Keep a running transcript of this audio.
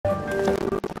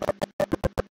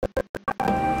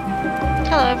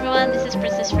everyone, this is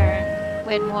Princess Farron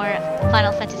with more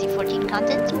Final Fantasy XIV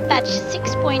content, patch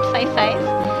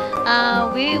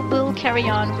 6.55. We will carry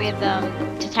on with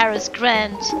Tataru's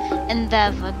Grand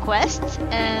Endeavor quest.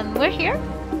 We're here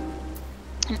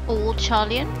in Old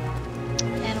Charlian,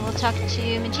 and we'll talk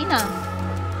to Magina.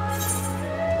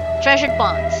 Treasured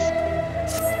Bonds.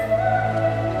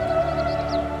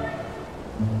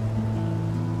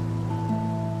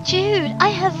 Jude, I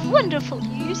have wonderful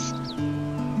news.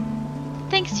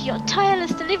 Thanks to your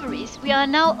tireless deliveries, we are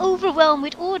now overwhelmed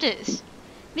with orders.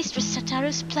 Mistress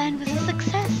Tataru's plan was a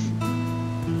success.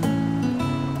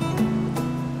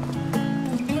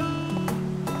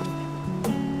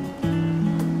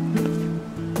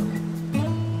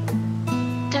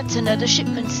 That's another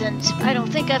shipment sent. I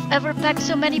don't think I've ever packed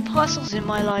so many parcels in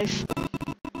my life.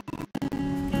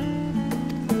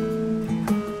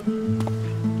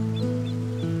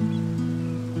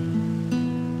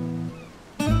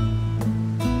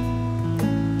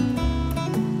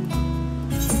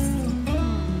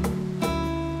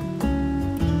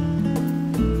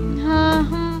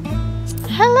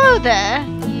 Hello there,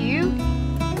 you.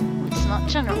 It's not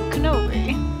General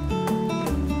Kenobi.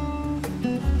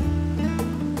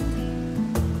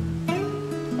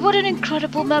 What an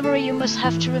incredible memory you must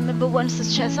have to remember one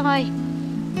such as I.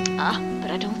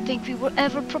 But I don't think we were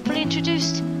ever properly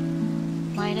introduced.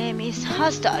 My name is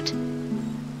Hasdad.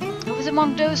 I was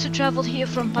among those who traveled here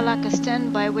from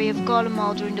Palakastan by way of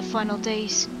Garlemald during the final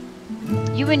days.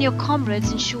 You and your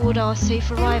comrades ensured our safe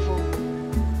arrival.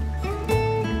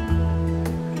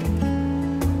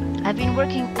 I've been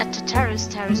working at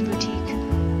Tataru's boutique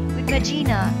with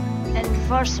Magina and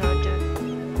Varsarder.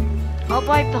 I'll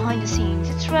bite behind the scenes.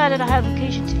 It's rare that I have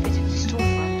occasion to visit the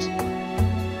storefront.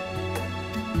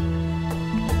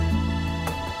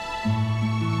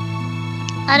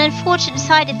 An unfortunate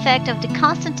side effect of the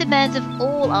constant demands of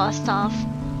all our staff.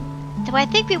 Though I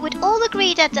think we would all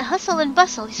agree that the hustle and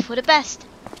bustle is for the best.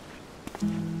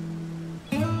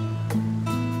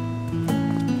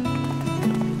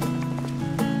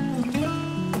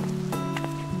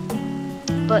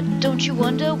 But don't you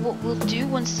wonder what we'll do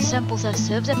once the samples have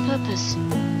served their purpose?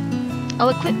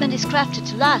 Our equipment is crafted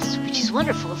to last, which is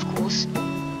wonderful of course,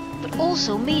 but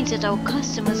also means that our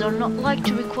customers are not like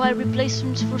to require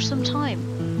replacements for some time.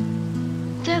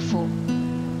 Therefore,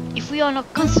 if we are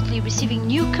not constantly receiving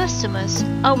new customers,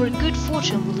 our good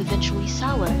fortune will eventually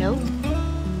sour, no?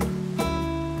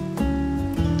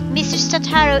 Mr.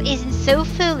 Tataru isn't so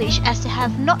foolish as to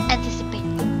have not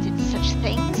anticipated such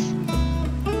things.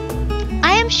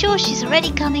 I am sure she's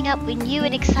already coming up with new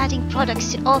and exciting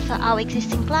products to offer our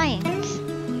existing clients.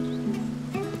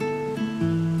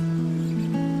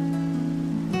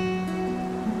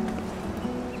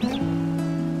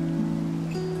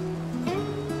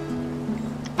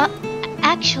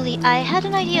 Actually, I had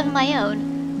an idea of my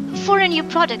own. For a new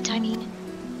product, I mean.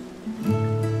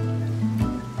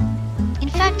 In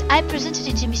fact, I presented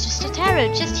it to Mr.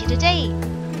 Tataru just the other day.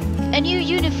 A new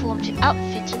uniform to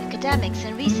outfit the academics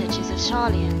and researchers of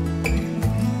Charlian.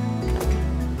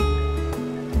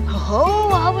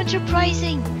 Oh, how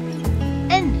enterprising!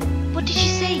 And what did she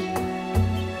say?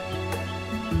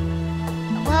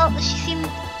 Well, she seemed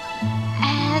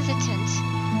hesitant,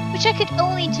 which I could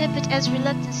only interpret as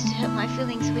reluctance to hurt my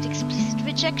feelings with explicit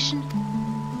rejection.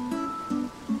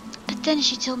 But then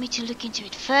she told me to look into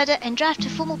it further and draft a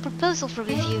formal proposal for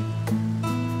review.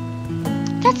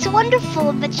 That's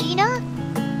wonderful, Magina!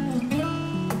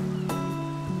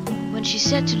 When she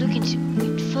said to look into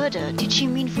it further, did she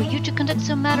mean for you to conduct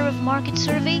some matter of market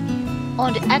survey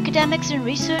on the academics and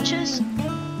researchers?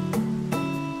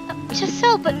 Just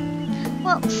so, but,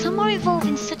 well, some are involved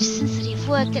in such sensitive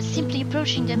work that simply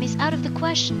approaching them is out of the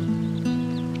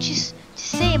question. Which is to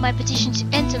say, my petition to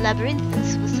enter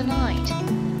Labyrinthus was denied.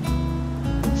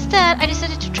 Instead, I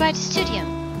decided to try the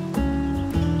studium.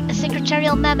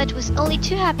 Secretarial mammoth was only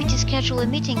too happy to schedule a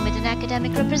meeting with an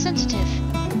academic representative.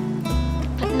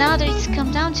 But now that it's come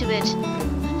down to it,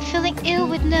 I'm feeling ill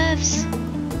with nerves.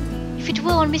 If it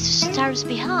were on Mr. Tataru's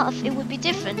behalf, it would be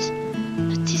different.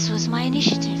 But this was my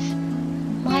initiative.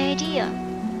 My idea.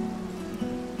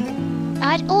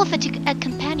 I'd offer to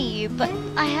accompany you, but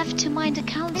I have to mind the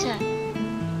counter.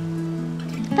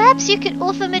 Perhaps you could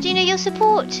offer Medina your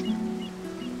support.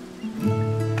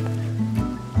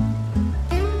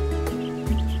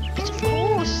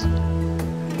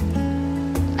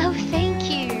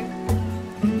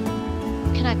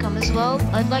 As well,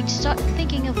 I'd like to start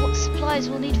thinking of what supplies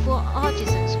we'll need for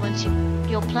artisans once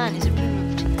your plan is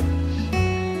approved.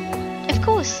 Of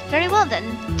course, very well then.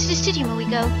 To the studio when we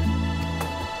go.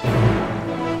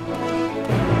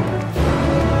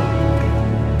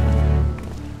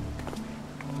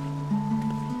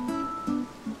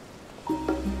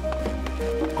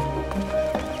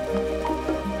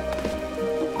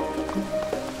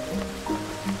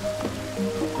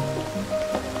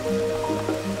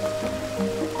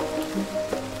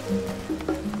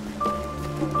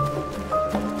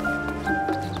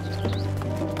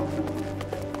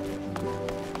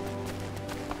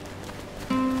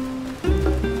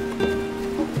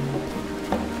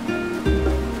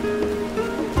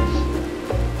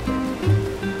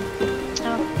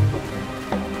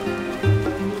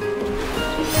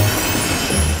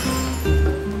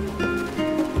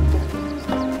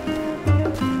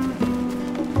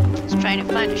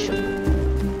 find a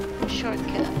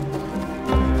shortcut.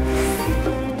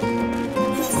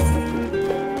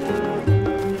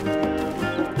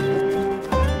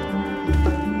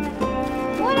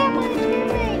 What am I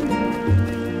doing?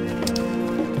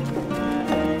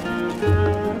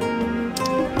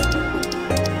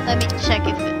 Let me check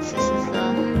if this is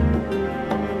okay.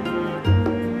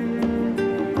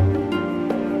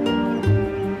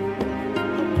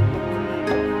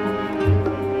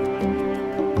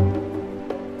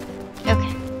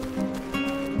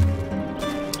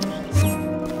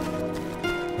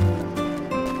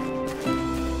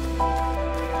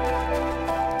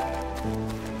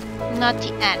 Not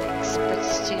the annex, but the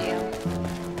studio.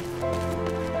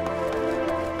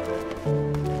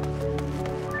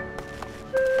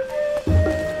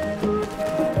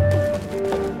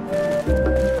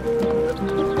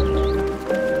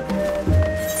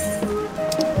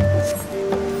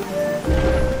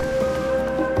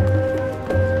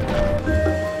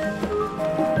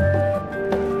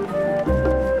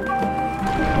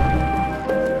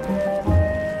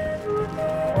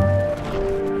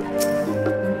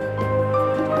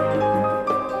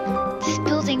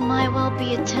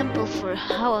 Be a temple for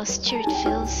how austere it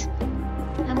feels.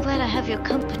 I'm glad I have your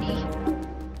company.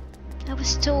 I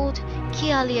was told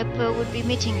Kialiapo would be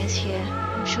meeting us here.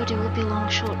 I'm sure they will be along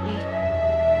shortly.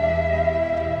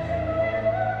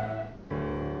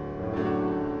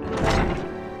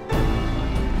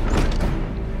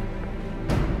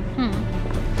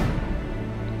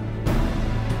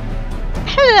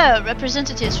 Hello,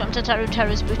 representatives from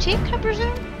Taru's boutique, I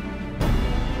presume?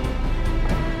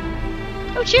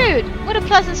 Oh, Jude! What a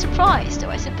pleasant surprise,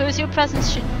 though I suppose your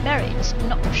presence should merit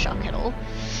no shock at all,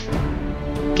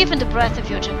 given the breadth of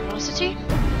your generosity.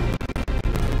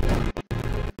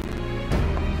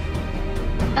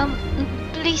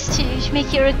 Pleased to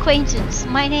make your acquaintance.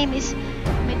 My name is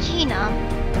Magina,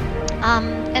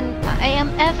 and I am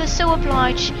ever so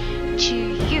obliged to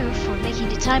you for making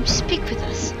the time to speak with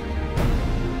us.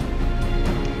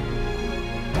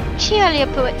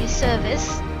 Chialiapo at your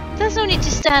service. There's no need to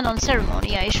stand on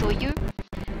ceremony, I assure you.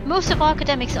 Most of our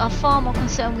academics are far more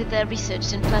concerned with their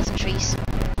research than pleasantries.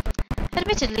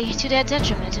 Admittedly, to their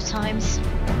detriment at times.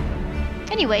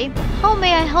 Anyway, how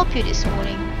may I help you this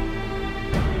morning?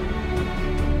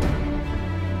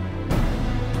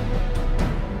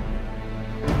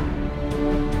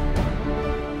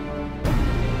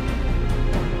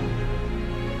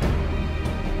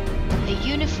 A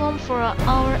uniform for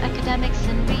our academics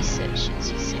and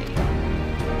researchers, you say?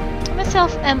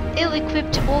 Myself am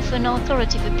ill-equipped to offer an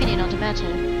authoritative opinion on the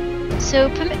matter, so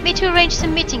permit me to arrange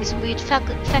some meetings with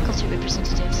faculty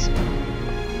representatives.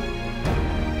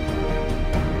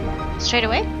 Straight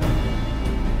away?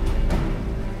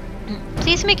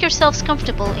 Please make yourselves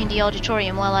comfortable in the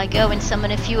auditorium while I go and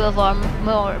summon a few of our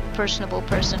more personable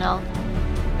personnel.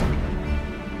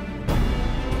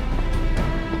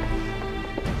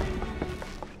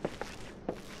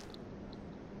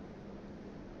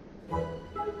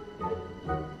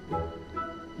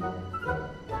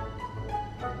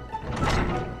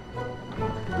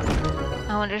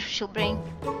 I wonder if she'll bring.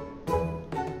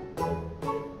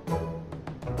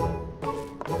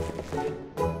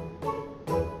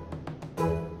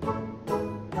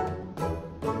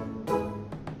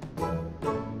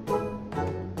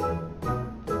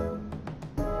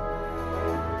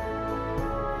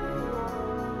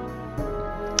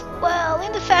 Well,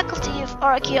 in the Faculty of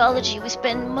Archaeology, we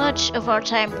spend much of our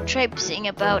time traipsing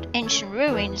about ancient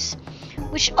ruins,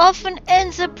 which often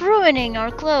ends up ruining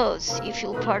our clothes, if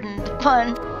you'll pardon the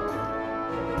pun.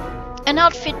 An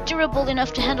outfit durable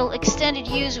enough to handle extended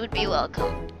use would be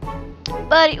welcome,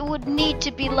 but it would need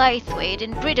to be lightweight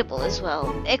and breathable as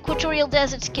well. Equatorial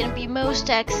deserts can be most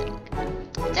taxing.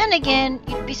 Then again,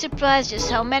 you'd be surprised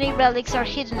just how many relics are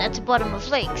hidden at the bottom of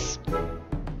lakes,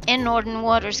 and northern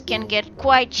waters can get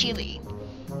quite chilly.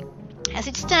 As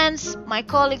it stands, my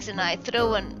colleagues and I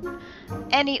throw in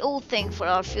any old thing for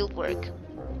our fieldwork.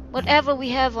 Whatever we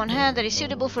have on hand that is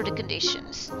suitable for the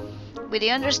conditions, with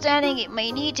the understanding it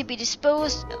may need to be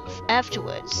disposed of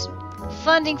afterwards.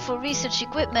 Funding for research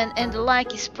equipment and the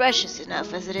like is precious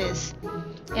enough as it is,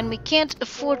 and we can't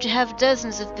afford to have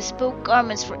dozens of bespoke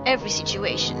garments for every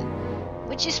situation,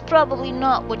 which is probably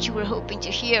not what you were hoping to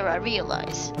hear, I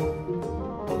realize.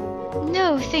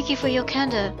 No, thank you for your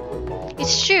candor.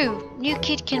 It's true, new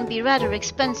kit can be rather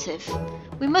expensive.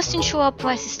 We must ensure our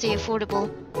prices stay affordable.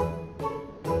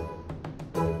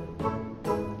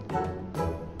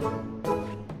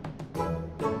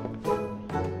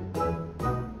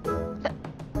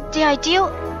 The ideal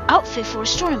outfit for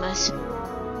astronomers.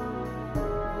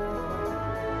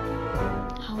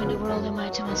 How in the world am I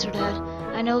to answer that?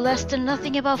 I I know less than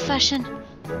nothing about fashion.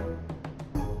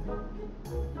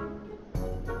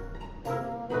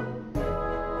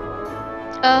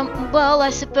 Well, I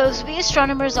suppose we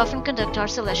astronomers often conduct our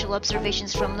celestial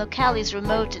observations from locales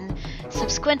remote and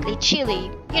subsequently chilly,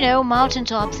 you know,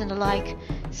 mountaintops and the like.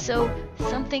 So,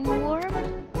 something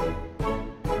warm?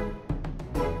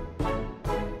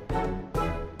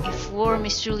 If warm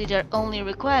is truly their only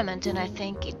requirement, then I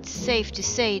think it's safe to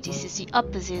say this is the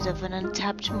opposite of an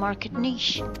untapped market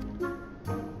niche.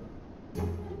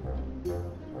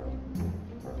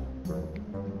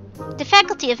 The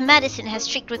Faculty of Medicine has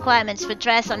strict requirements for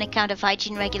dress on account of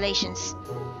hygiene regulations.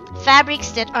 Fabrics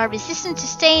that are resistant to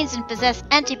stains and possess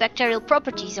antibacterial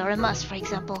properties are a must, for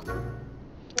example.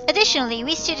 Additionally,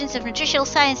 we students of nutritional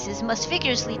sciences must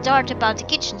vigorously dart about the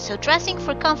kitchen, so dressing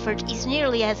for comfort is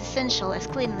nearly as essential as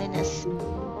cleanliness.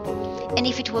 And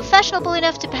if it were fashionable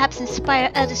enough to perhaps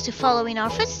inspire others to follow in our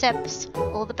footsteps,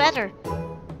 all the better.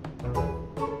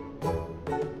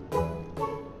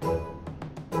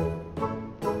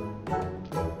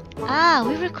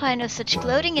 We require no such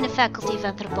clothing in the Faculty of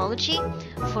Anthropology,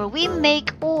 for we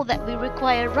make all that we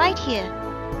require right here.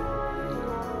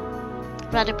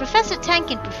 Rather, Professor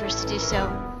Tankin prefers to do so,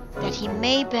 that he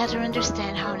may better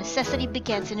understand how necessity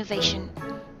begets innovation.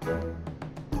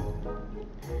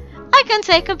 I can't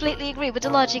say I completely agree with the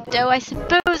logic, though. I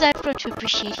suppose I've grown to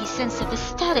appreciate his sense of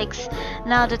aesthetics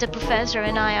now that the professor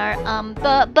and I are,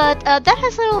 but that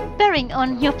has little bearing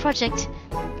on your project.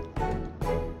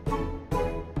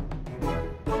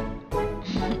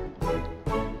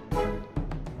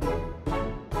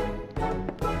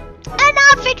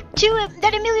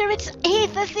 That ameliorates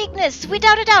the thickness,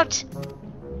 without a doubt.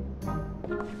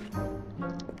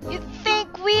 You'd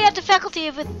think we at the Faculty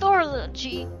of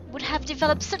Anthropology would have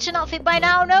developed such an outfit by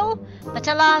now, no? But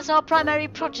alas, our primary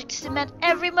projects demand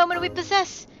every moment we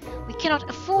possess. We cannot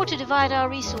afford to divide our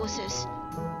resources.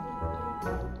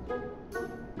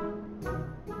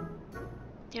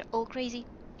 They're all crazy.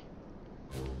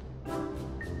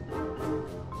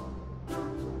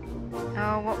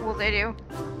 Oh, what will they do?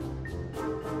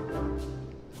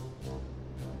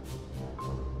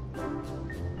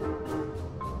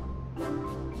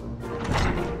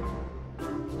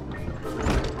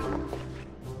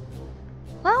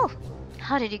 Well,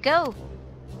 how did it go?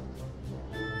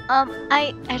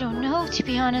 I don't know, to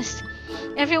be honest.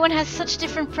 Everyone has such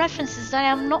different preferences that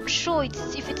I'm not sure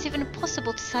if it's even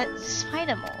possible to satisfy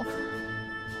them all.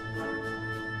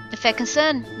 A fair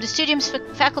concern, the studium's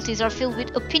faculties are filled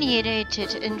with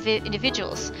opinionated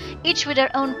individuals, each with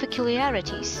their own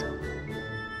peculiarities.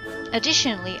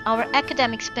 Additionally, our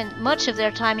academics spend much of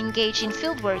their time engaged in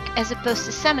fieldwork as opposed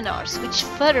to seminars, which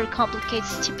further complicates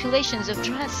stipulations of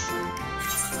dress.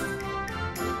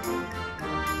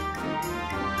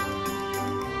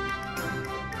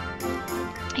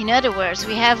 In other words,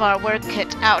 we have our work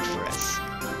cut out for us.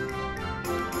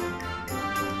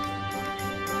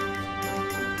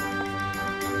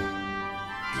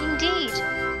 Indeed.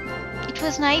 It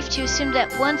was naive to assume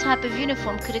that one type of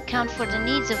uniform could account for the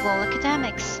needs of all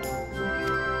academics.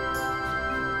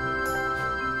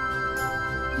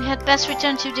 We had best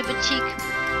return to the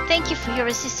boutique. Thank you for your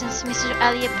assistance, Mr.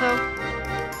 Aliepo.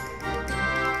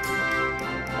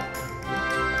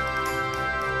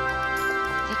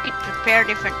 Prepare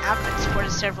different outfits for the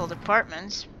several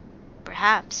departments,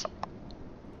 perhaps.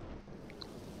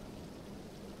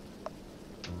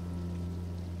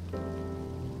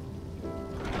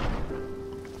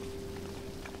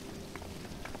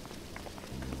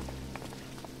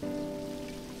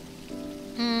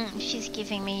 She's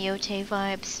giving me Yote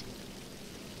vibes.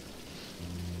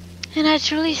 And I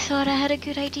truly thought I had a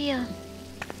good idea.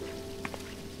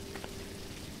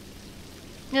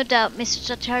 No doubt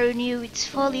Mr. Tataru knew its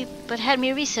folly, but had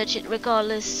me research it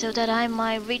regardless, so that I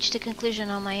might reach the conclusion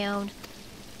on my own.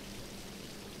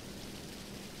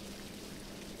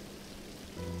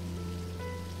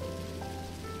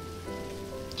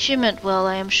 She meant well,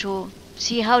 I am sure.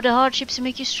 See how the hardships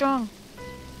make you strong.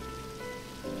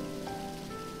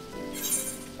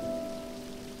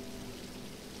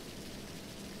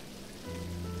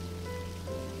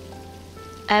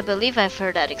 I believe I've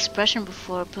heard that expression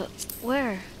before, but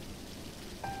where?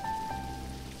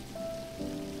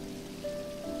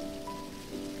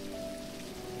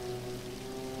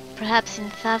 Perhaps in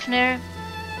Thavner?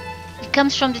 It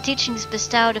comes from the teachings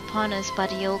bestowed upon us by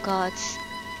the old gods.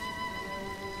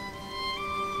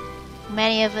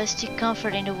 Many of us took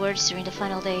comfort in the words during the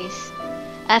final days,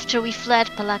 after we fled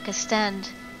Palaka's stand.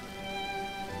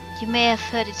 You may have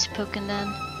heard it spoken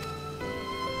then.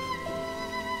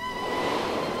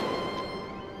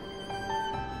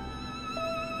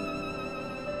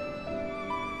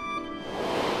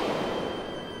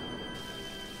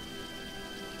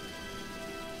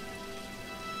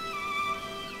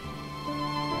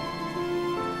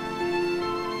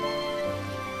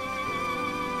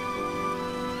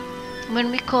 When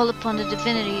we call upon the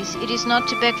divinities, it is not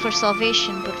to beg for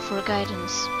salvation, but for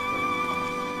guidance.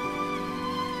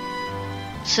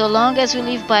 So long as we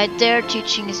live by their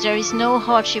teachings, there is no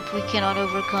hardship we cannot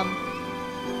overcome.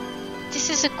 This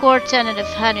is a core tenet of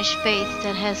Hannish faith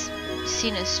that has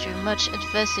seen us through much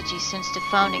adversity since the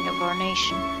founding of our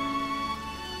nation.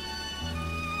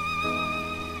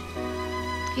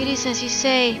 It is as you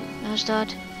say,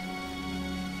 Ashdod.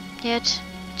 Yet,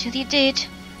 till you did,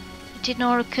 it did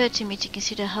not occur to me to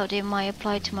consider how they might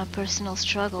apply to my personal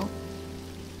struggle.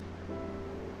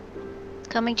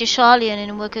 Coming to Charlian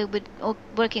and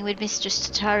working with Mistress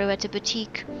Tataru at the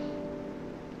boutique,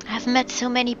 I've met so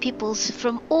many peoples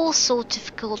from all sorts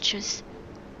of cultures.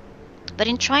 But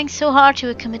in trying so hard to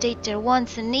accommodate their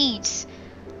wants and needs,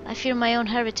 I fear my own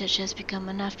heritage has become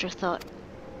an afterthought.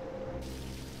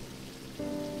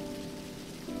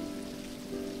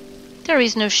 There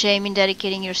is no shame in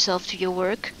dedicating yourself to your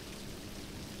work.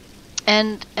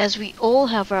 And as we all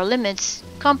have our limits,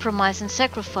 compromise and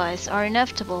sacrifice are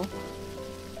inevitable.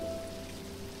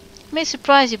 It may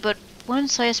surprise you, but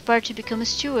once I aspired to become a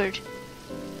steward.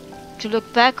 To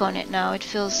look back on it now, it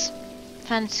feels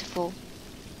fanciful.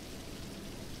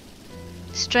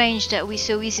 Strange that we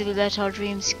so easily let our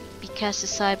dreams be cast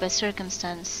aside by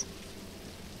circumstance.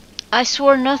 I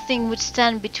swore nothing would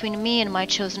stand between me and my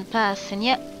chosen path, and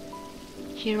yet,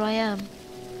 here I am.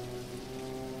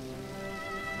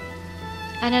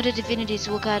 I know the divinities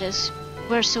will guide us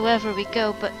wheresoever we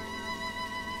go, but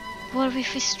what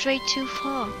if we stray too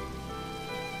far?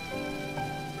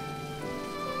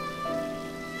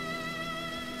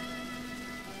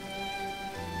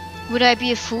 Would I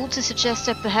be a fool to suggest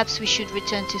that perhaps we should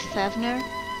return to Thavner?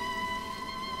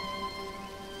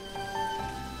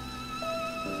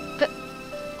 But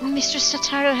Mistress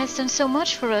Tataru has done so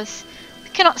much for us. We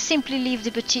cannot simply leave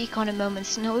the boutique on a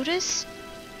moment's notice.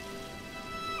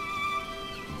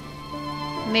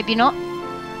 Maybe not.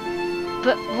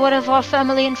 But what of our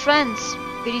family and friends?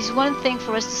 It is one thing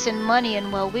for us to send money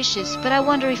and well wishes, but I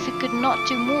wonder if we could not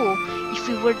do more if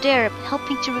we were there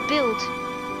helping to rebuild.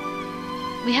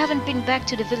 We haven't been back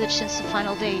to the village since the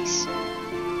final days.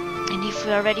 And if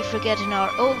we are already forgetting our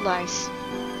old lives,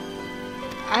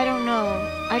 I don't know.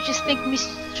 I just think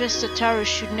Mistress Tataru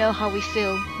should know how we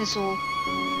feel, is all.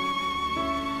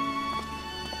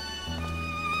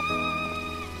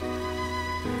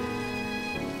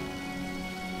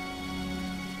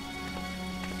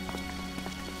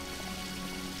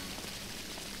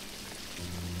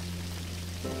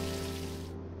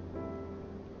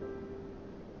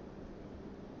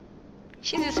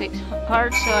 She's a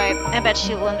sweetheart, so I bet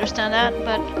she'll understand that,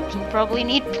 but she'll probably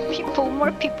need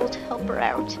more people to help her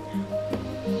out.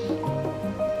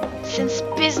 Since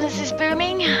business is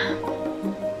booming.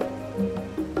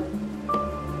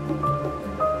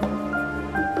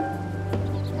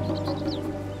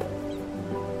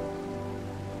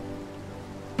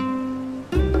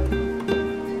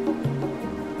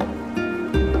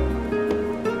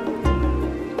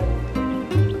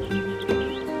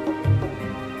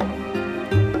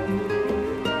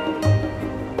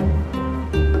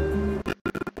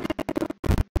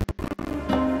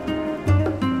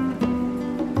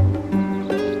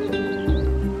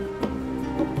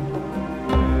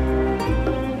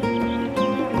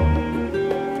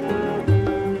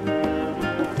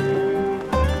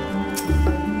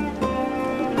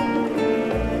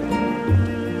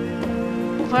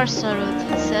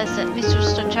 Varsarud says that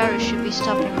Mistress Tataru should be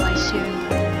stopping by soon.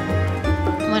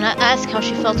 When I asked how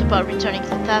she felt about returning to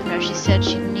Thavner, she said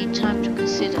she'd need time to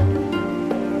consider.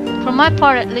 For my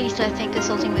part at least, I think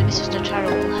consulting with Mistress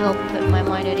Tataru will help put my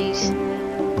mind at ease.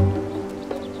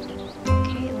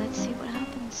 Okay, let's see what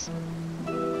happens.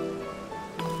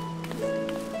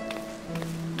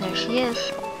 There she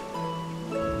is.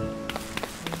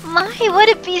 My, what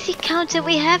a busy counter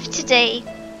we have today!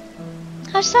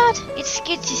 How's that? It's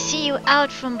good to see you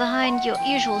out from behind your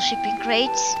usual shipping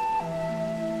crates.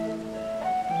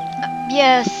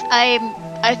 Yes,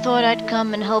 I thought I'd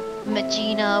come and help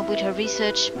Magina with her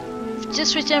research.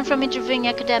 Just returned from interviewing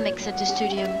academics at the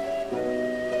studio.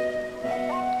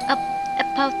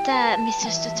 About that,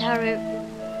 Mrs. Tataru.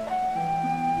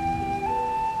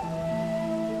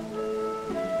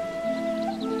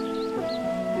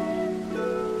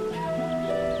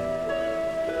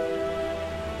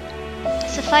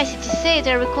 Suffice it to say,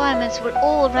 their requirements were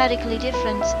all radically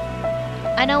different.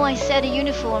 I know I said a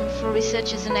uniform for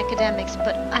researchers and academics,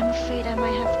 but I'm afraid I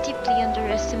might have deeply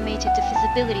underestimated the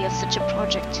feasibility of such a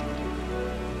project.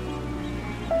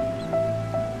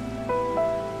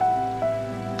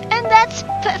 And that's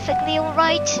perfectly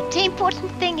alright. The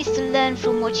important thing is to learn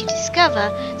from what you discover,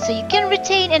 so you can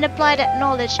retain and apply that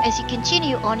knowledge as you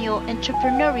continue on your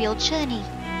entrepreneurial journey.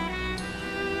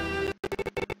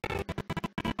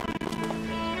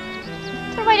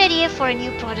 The right idea for a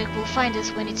new product will find us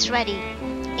when it's ready.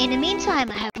 In the meantime,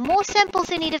 I have more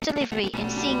samples in need of delivery,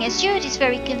 and seeing as Jude is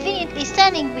very conveniently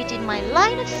standing within my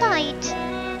line of sight...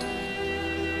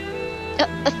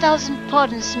 1,000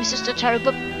 pardons, Mrs. Tataru,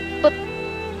 but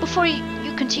before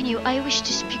you continue, I wish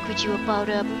to speak with you about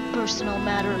a personal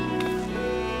matter.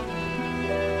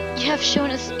 You have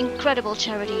shown us incredible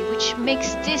charity, which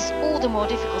makes this all the more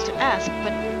difficult to ask,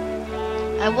 but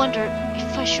I wonder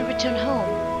if I should return home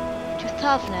to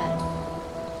Thavna.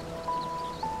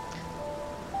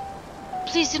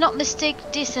 Please do not mistake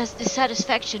this as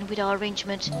dissatisfaction with our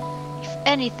arrangement. If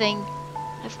anything,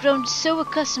 I've grown so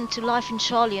accustomed to life in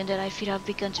Charlian that I feel I've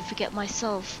begun to forget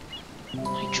myself.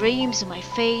 My dreams and my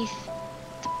faith.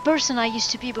 The person I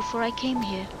used to be before I came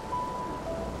here.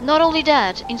 Not only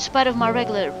that, in spite of my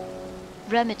regular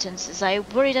remittances, I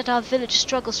worry that our village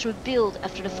struggles to rebuild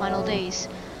after the final days,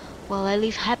 while I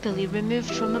live happily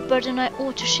removed from a burden I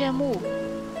ought to share more.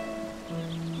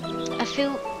 I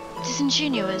feel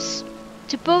disingenuous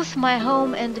to both my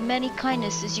home and the many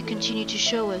kindnesses you continue to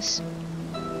show us.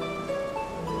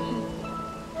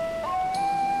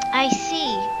 I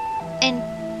see. And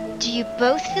do you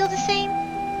both feel the same?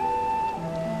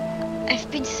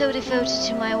 I've been so devoted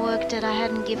to my work that I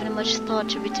hadn't given much thought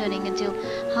to returning until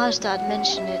Harstad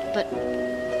mentioned it, but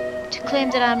to claim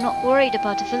that I'm not worried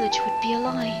about the village would be a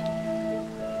lie.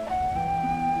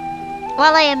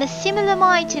 While I am a similar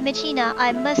mind to Medina,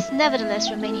 I must nevertheless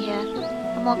remain here.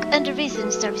 Among other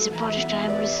reasons, there is a project I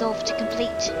am resolved to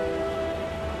complete.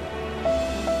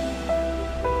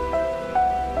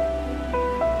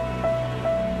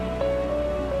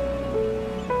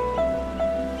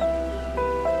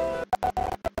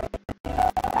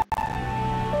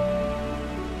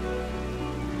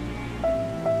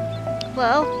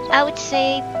 Well, I would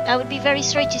say I would be very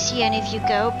sorry to see any of you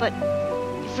go, but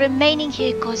if remaining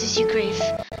here causes you grief,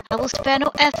 I will spare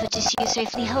no effort to see you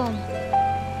safely home.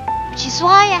 Which is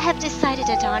why I have decided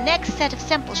that our next set of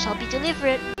samples shall be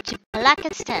delivered to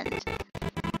Balakat's stand.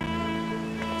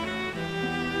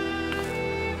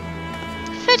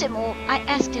 Furthermore, I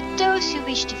ask that those who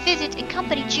wish to visit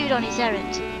accompany Jude on his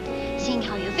errand. Seeing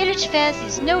how your village fares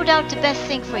is no doubt the best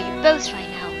thing for you both right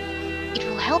now. It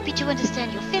will help you to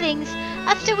understand your feelings,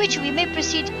 after which we may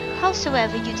proceed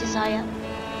howsoever you desire.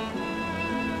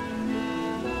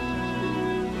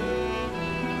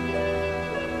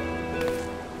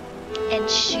 And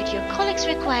should your colleagues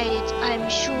require it, I am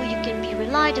sure you can be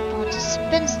relied upon to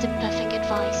dispense the perfect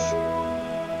advice.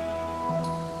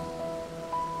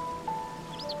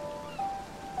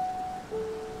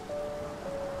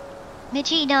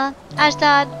 Medina,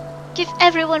 Ashdad, give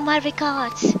everyone my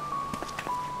regards.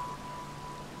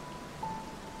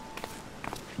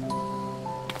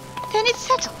 Then it's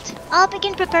settled. I'll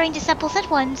begin preparing the samples at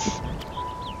once.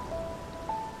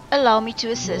 Allow me to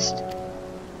assist.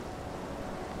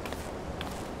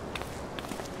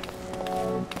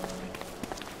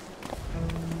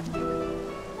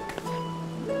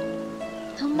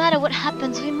 No matter what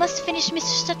happens, we must finish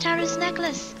Mr. Tataru's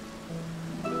necklace.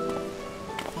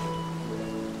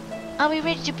 Are we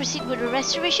ready to proceed with the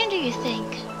restoration, do you think?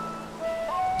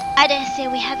 I dare say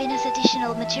we have enough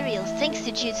additional materials thanks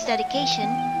to Jude's dedication.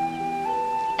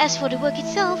 As for the work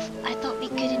itself, I thought we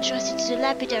could entrust it to the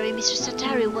lapidary Mr.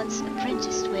 Tataru once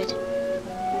apprenticed with.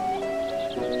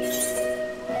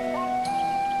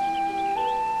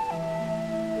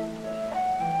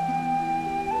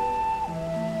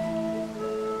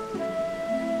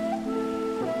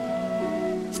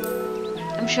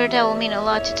 I'm sure that will mean a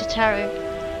lot to Tataru.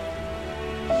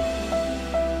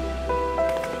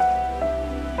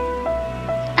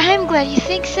 I'm glad you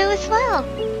think so as well.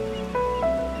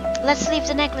 Let's leave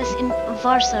the necklace in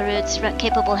Varsarud's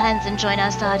capable hands and join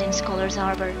Ashdad in Scholar's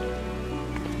Harbor.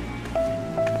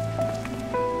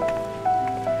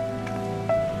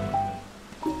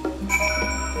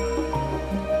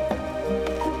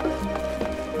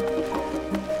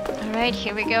 Alright,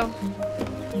 here we go.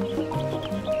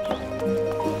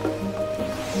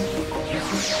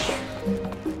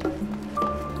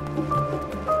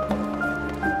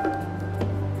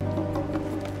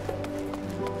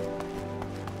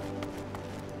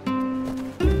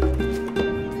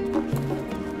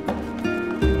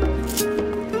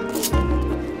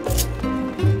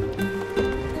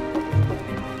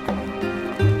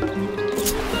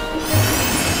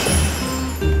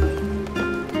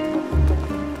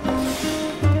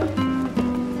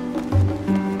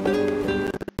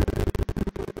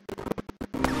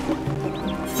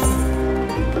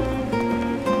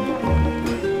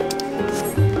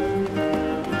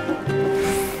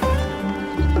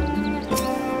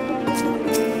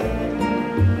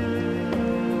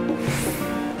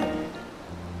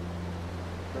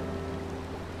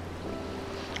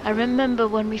 remember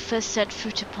when we first set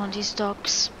foot upon these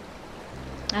docks.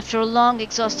 After a long,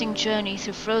 exhausting journey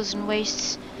through frozen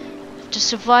wastes, after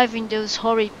surviving those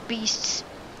horrid beasts,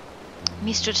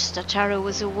 Mistress Tataru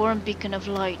was a warm beacon of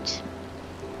light.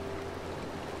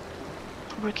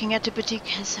 Working at the boutique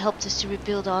has helped us to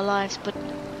rebuild our lives, but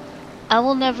I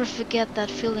will never forget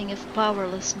that feeling of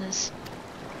powerlessness.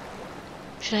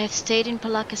 Should I have stayed in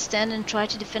Palakistan and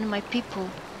tried to defend my people?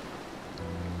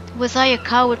 Was I a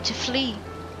coward to flee?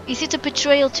 Is it a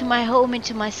betrayal to my home and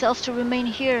to myself to remain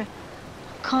here?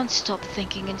 I can't stop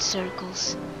thinking in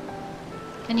circles.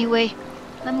 Anyway,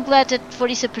 I'm glad for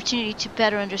this opportunity to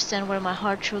better understand where my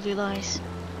heart truly lies.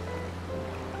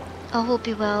 All will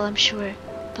be well, I'm sure,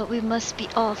 but we must be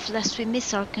off lest we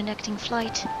miss our connecting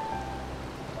flight.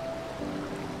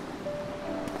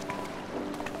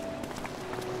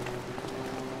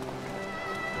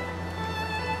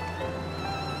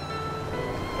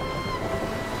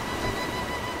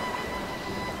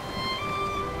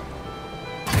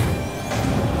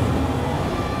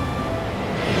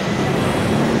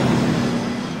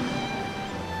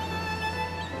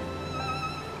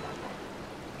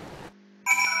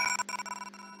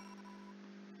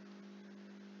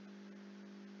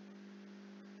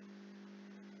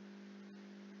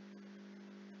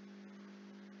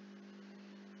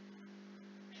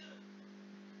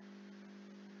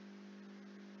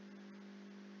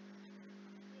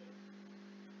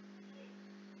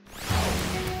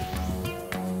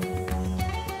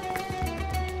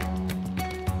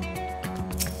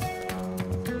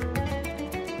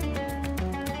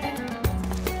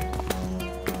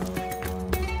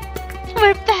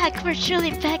 We're back! We're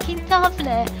truly back in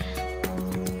Thavle!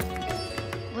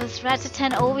 Was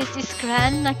Ratatan always this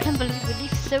grand? I can't believe we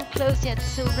lived so close yet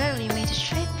so rarely made a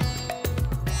trip.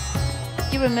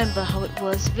 You remember how it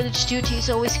was. Village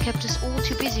duties always kept us all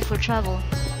too busy for travel.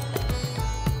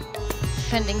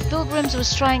 Defending pilgrims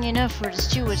was trying enough for the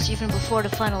stewards even before the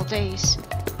final days.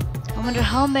 I wonder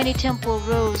how many temple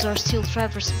roads are still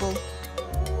traversable.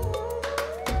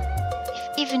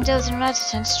 Even those in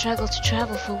Ratatan struggle to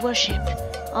travel for worship.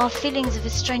 Our feelings of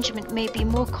estrangement may be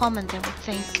more common than we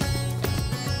think.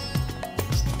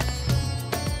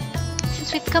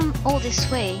 Since we've come all this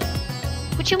way,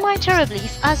 would you mind terribly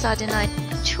if Azad and I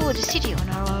tour the city on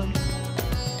our own?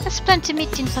 Let's plan to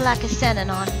meet in Palakistan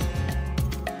and on.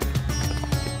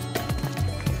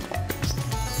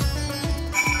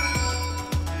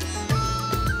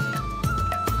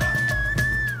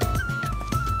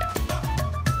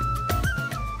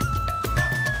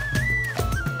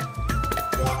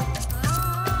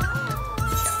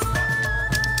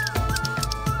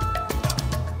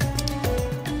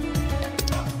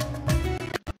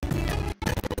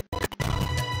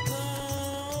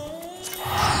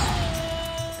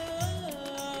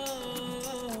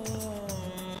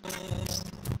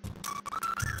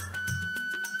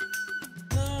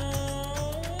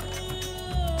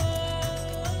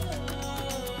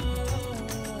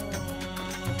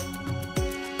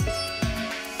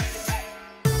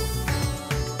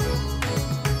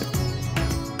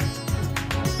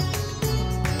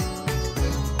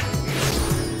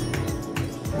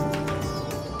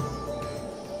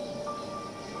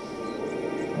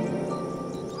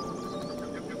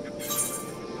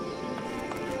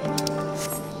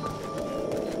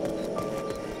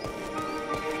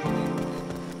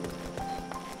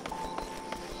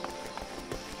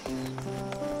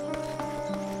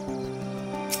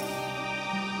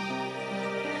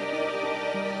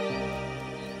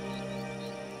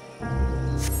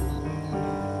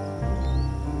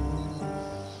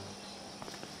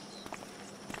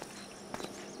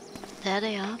 There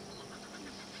they are.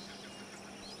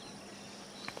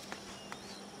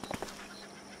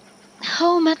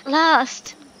 Home at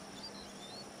last!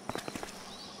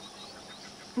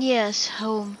 Yes,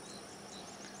 home.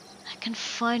 I can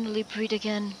finally breathe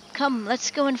again. Come, let's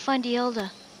go and find the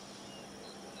elder.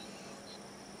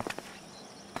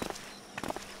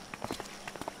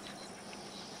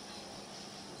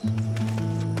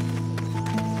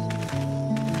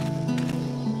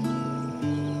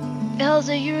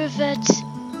 Elder Uravet.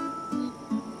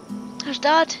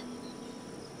 Ardad.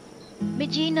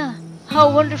 Medina.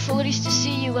 How wonderful it is to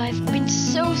see you. I've been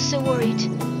so worried.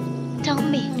 Tell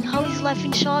me, how is life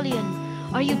in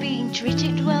Charlian? Are you being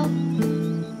treated well?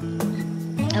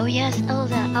 Oh yes,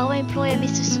 Elder. Our employer,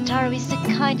 Mr. Tataru, is the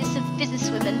kindest of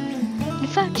businesswomen. In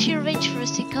fact, she arranged for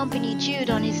us to accompany Jude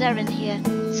on his errand here,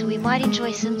 so we might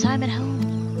enjoy some time at home.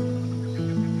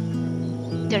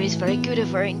 That is very good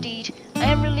of her indeed. I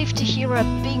am relieved to hear her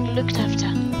being looked after.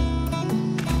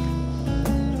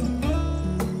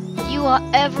 You You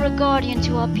are ever a guardian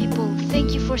to our people.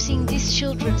 Thank you for seeing these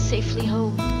children safely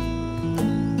home.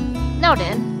 Now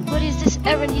then, what is this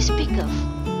errand you speak of?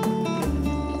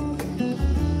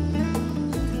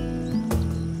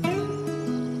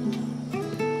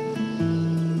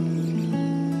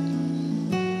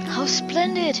 How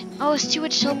splendid! Our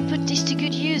steward shall put this to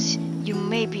good use, you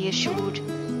may be assured.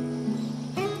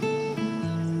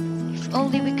 If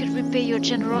only we could repay your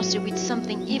generosity with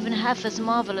something even half as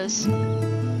marvelous.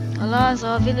 Alas,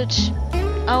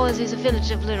 ours is a village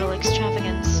of little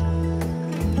extravagance.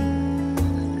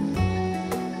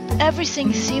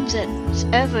 Everything seems as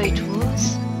ever it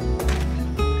was.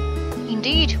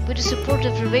 Indeed, with the support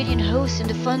of the Radiant Host and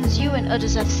the funds you and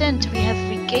others have sent, we have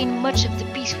regained much of the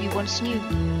peace we once knew.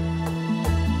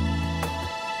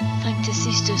 Thank the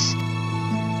sisters.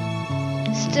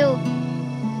 Still,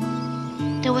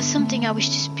 there was something I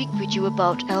wished to speak with you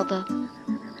about, Elba.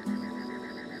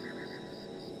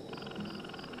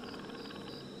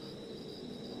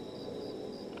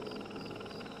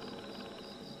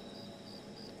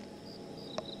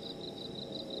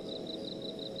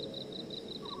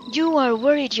 You are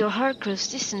worried your heart grows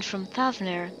distant from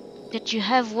Thavner, that you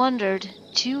have wandered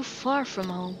too far from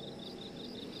home.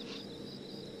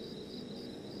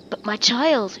 But my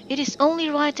child, it is only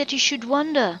right that you should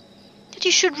wander, that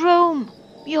you should roam.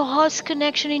 Your heart's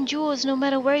connection endures no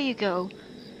matter where you go.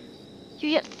 You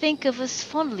yet think of us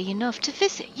fondly enough to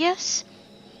visit, yes?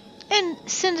 And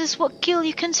send us what gil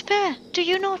you can spare, do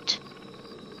you not?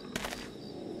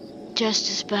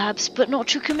 Justice perhaps, but not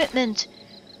true commitment.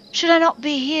 Should I not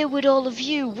be here with all of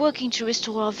you, working to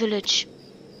restore our village?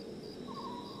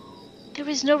 There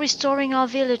is no restoring our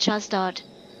village, Asdad.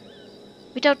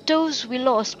 Without those we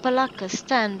lost, Palaka's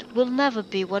stand will never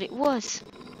be what it was.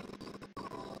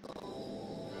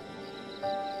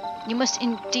 You must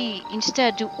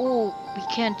instead do all we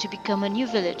can to become a new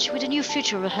village, with a new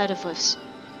future ahead of us.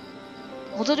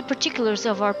 Although the particulars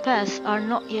of our path are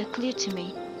not yet clear to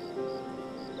me.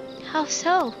 How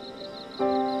so?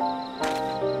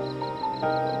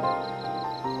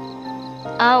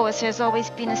 Ours has always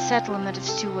been a settlement of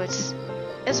stewards,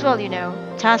 as well you know,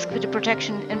 tasked with the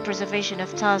protection and preservation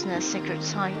of Tasna's sacred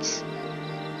sites.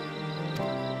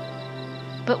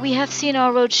 But we have seen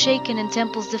our roads shaken and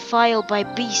temples defiled by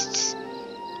beasts.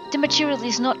 The material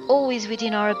is not always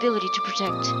within our ability to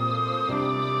protect.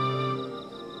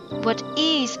 What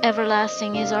is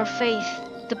everlasting is our faith,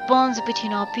 the bonds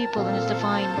between our people and the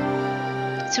divine.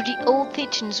 Through the old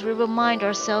teachings we remind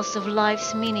ourselves of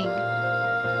life's meaning.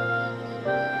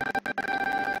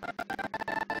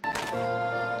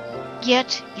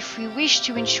 Yet, if we wish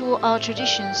to ensure our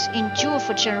traditions endure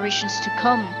for generations to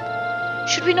come,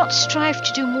 should we not strive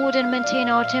to do more than maintain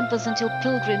our temples until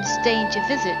pilgrims deign to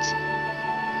visit?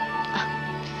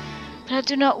 But I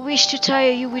do not wish to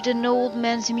tire you with an old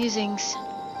man's musings.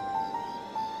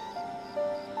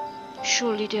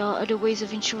 Surely there are other ways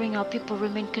of ensuring our people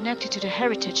remain connected to their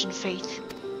heritage and faith.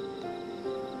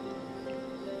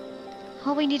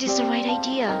 All we need is the right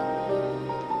idea.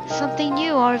 Something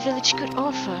new our village could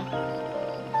offer.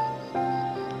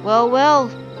 Well,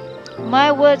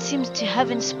 my word seems to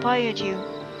have inspired you.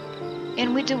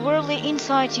 And with the worldly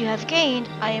insight you have gained,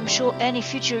 I am sure any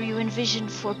future you envision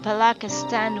for Palaka's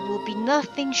stand will be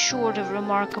nothing short of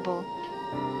remarkable.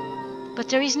 But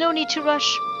there is no need to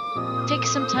rush. Take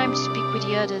some time to speak with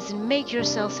the others and make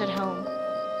yourselves at home.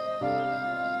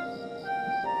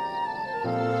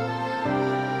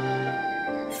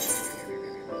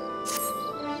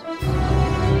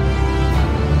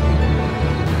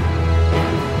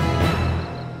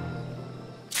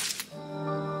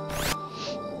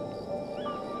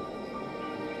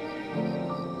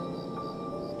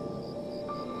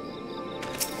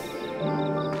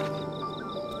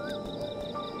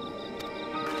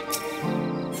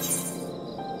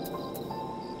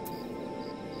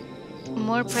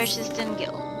 More precious than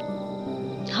gil.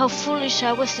 How foolish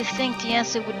I was to think the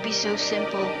answer would be so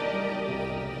simple.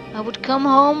 I would come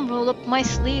home, roll up my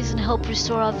sleeves and help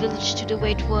restore our village to the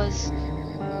way it was.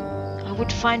 I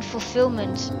would find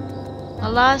fulfillment.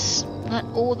 Alas, not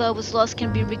all that was lost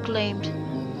can be reclaimed.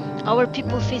 Our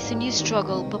people face a new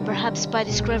struggle, but perhaps by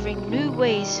discovering new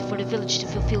ways for the village to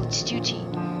fulfill its duty,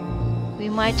 we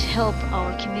might help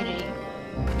our community.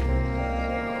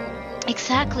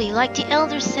 Exactly, like the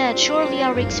elder said, surely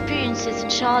our experiences in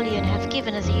Charlian have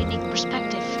given us a unique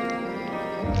perspective.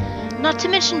 Not to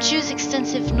mention Ju's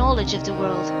extensive knowledge of the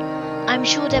world. I'm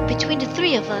sure that between the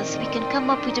three of us, we can come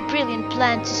up with a brilliant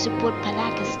plan to support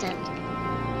Palaka's stand.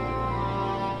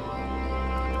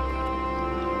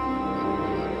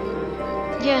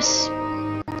 Yes,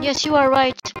 you are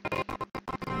right.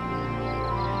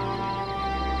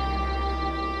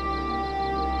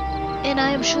 And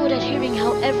I am sure that hearing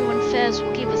how everyone fares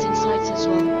will give us insights as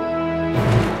well.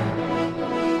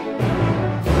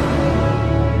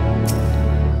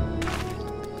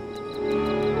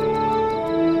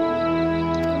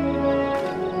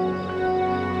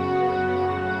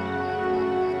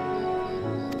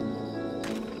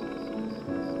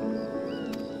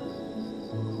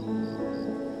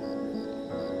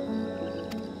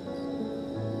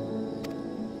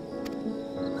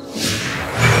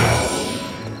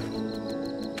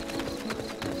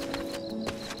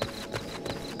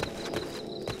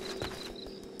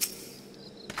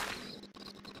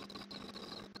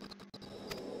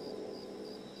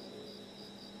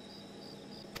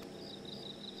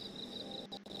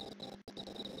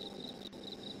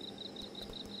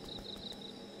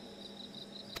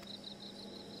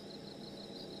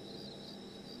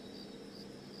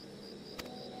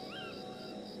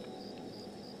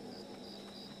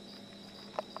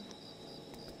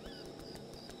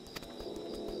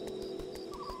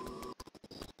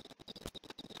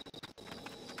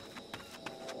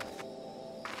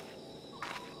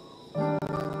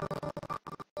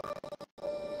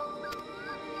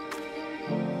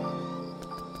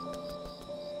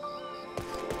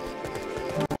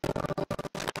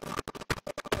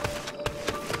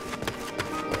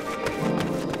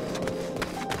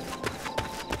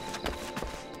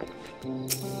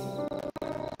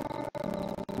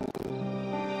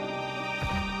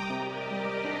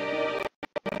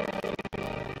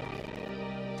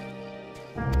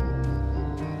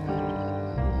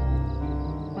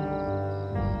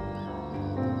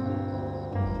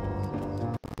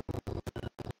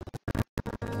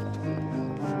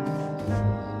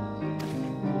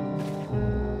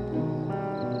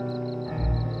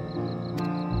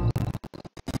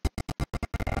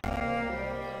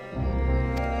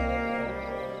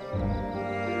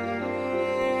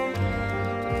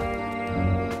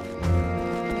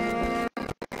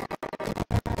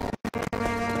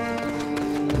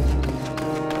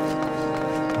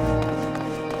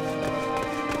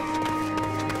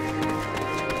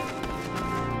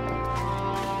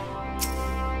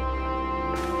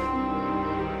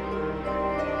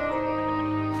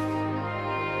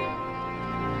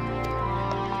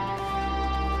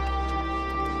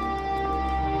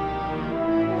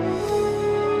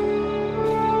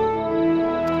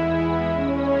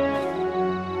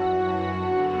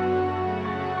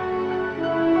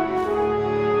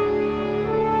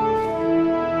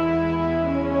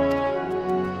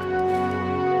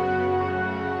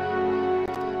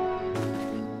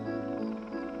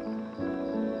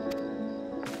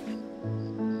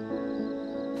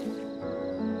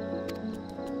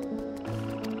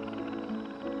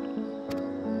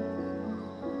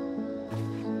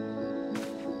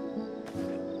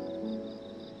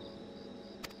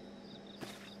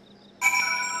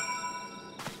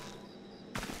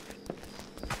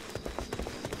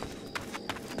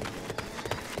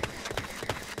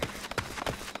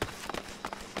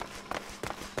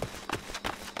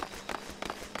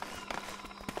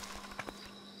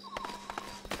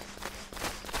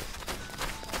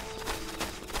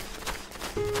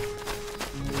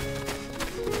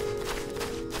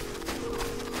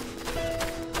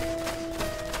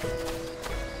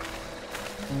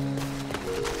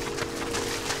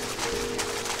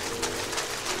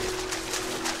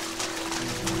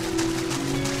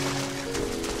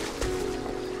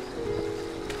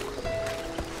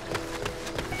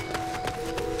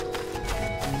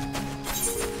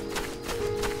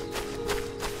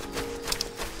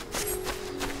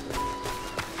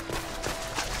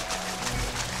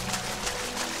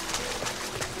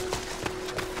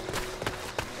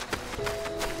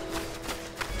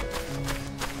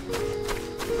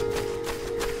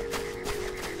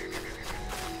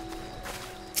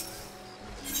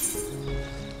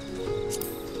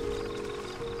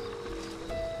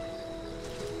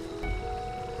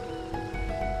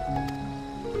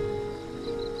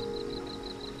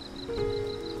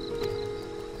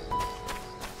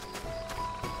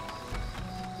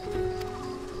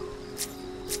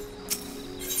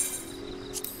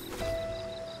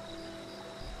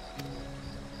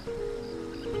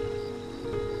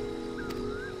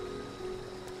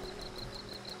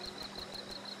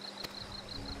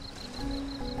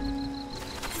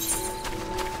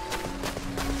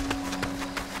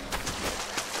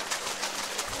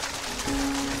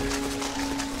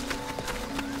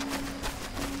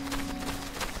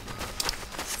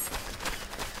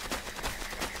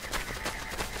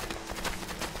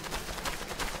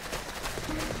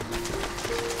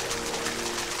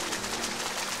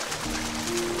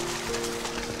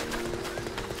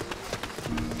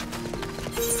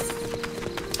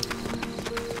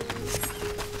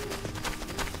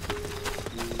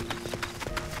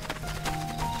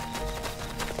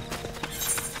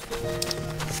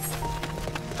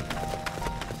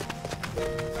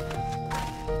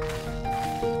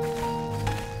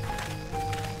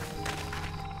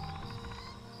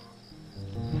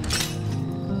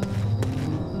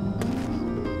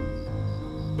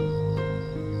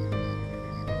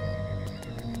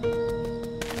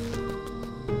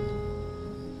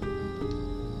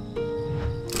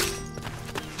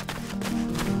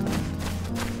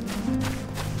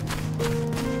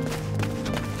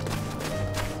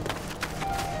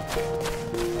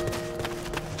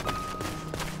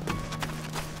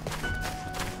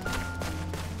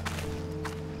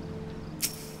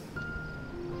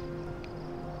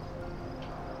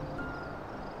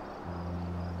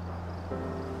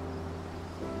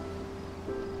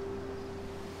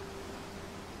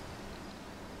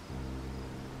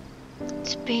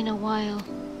 It's been a while.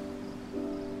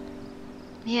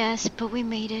 Yes, but we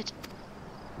made it.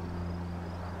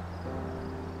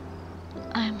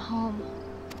 I'm home.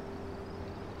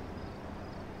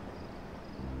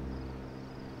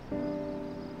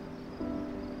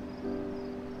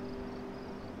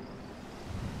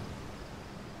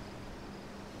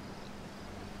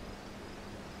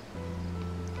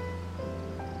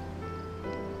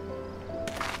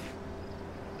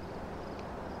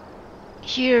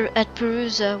 Here at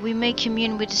Perusa, we may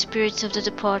commune with the spirits of the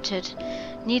departed.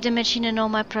 Neither Machina nor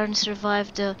my parents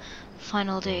survived the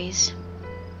final days.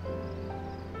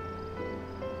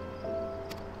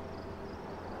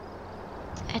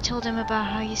 I told them about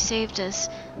how you saved us,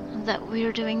 and that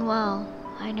we're doing well.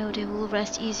 I know they will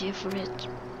rest easier for it.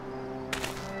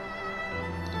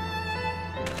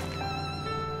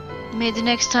 May the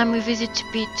next time we visit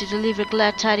Tibet to deliver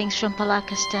glad tidings from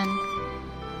Palakistan.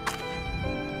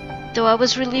 Though I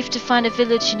was relieved to find a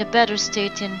village in a better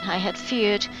state than I had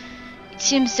feared, it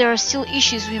seems there are still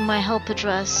issues we might help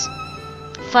address.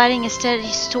 Finding a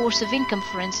steady source of income,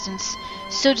 for instance,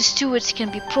 so the stewards can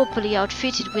be properly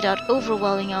outfitted without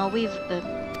overwhelming our weaver.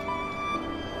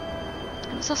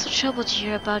 I was also troubled to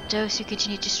hear about those who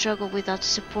continue to struggle without the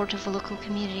support of a local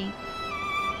community.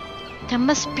 There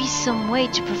must be some way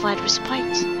to provide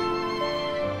respite.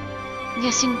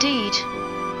 Yes, indeed.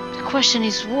 The question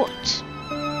is what?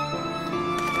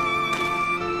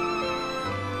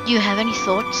 Do you have any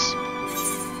thoughts?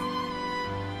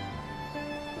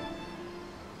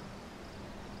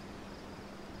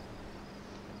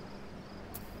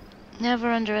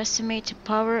 Never underestimate the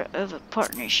power of a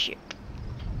partnership.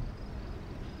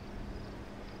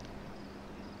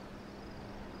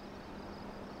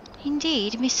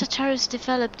 Indeed, Mr. Tataru's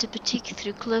developed a boutique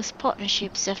through close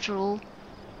partnerships after all.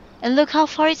 And look how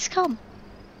far it's come.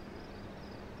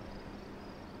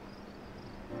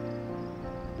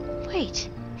 Wait,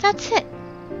 that's it.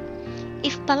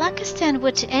 If Palakistan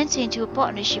were to enter into a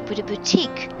partnership with a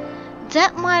boutique,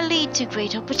 that might lead to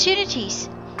great opportunities.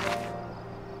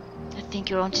 I think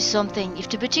you're onto something. If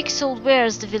the boutique sold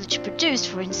wares the village produced,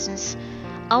 for instance,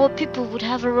 our people would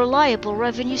have a reliable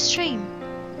revenue stream.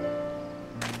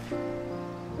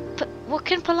 But what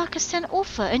can Palakistan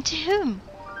offer, and to whom?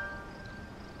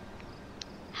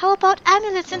 How about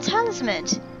amulets and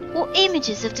talismans, or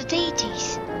images of the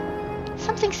deities?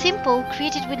 Something simple,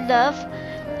 created with love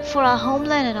for our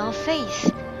homeland and our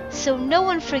faith, so no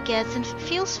one forgets and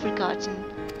feels forgotten.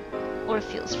 Or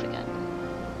feels forgotten.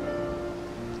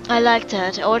 I like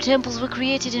that. Our temples were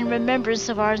created in remembrance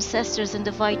of our ancestors and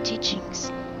divine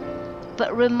teachings.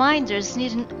 But reminders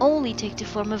needn't only take the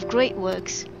form of great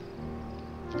works.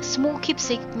 A small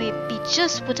keepsake may be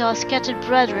just what our scattered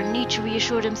brethren need to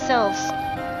reassure themselves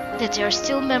that they are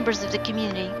still members of the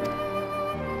community.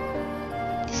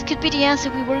 This could be the answer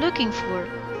we were looking for.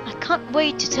 I can't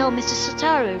wait to tell Mr.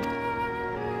 Tataru.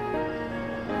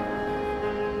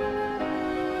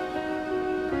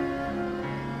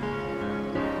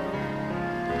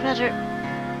 Rather,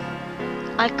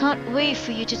 I can't wait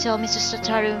for you to tell Mr.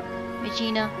 Tataru,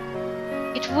 Regina.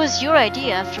 It was your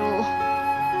idea, after all.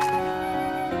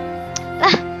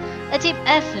 A deep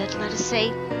effort, let us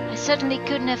say. I certainly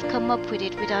couldn't have come up with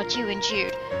it without you and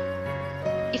Jude.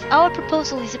 If our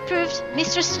proposal is approved,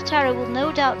 Mr. Tataru will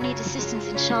no doubt need assistance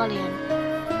in Charlian.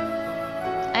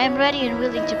 I am ready and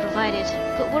willing to provide it,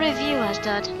 but what of you,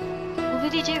 Ashdad? What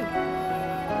will you do?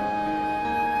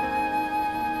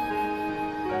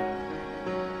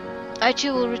 I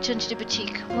too will return to the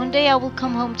boutique. One day I will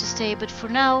come home to stay, but for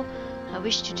now, I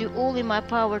wish to do all in my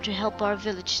power to help our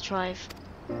village thrive.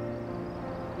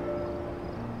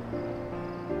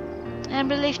 I am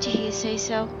relieved to hear you say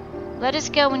so. Let us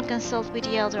go and consult with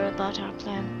the elder about our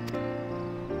plan.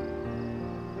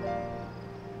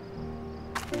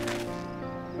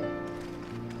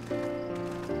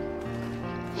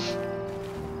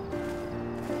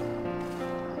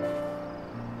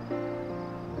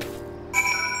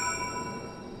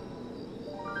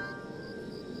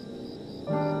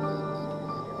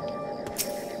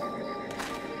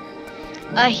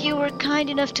 You were kind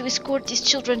enough to escort these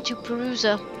children to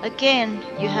Perusa. Again,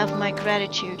 you have my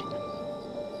gratitude.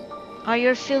 Are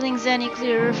your feelings any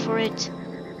clearer for it?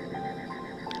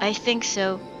 I think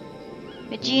so.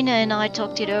 Regina and I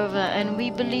talked it over, and we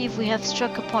believe we have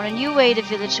struck upon a new way the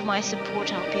village might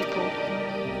support our people.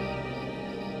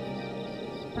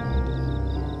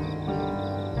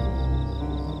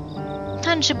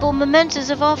 Tangible mementos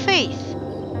of our faith.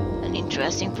 An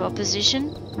interesting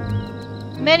proposition.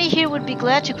 Many here would be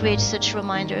glad to create such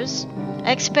reminders.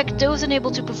 I expect those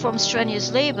unable to perform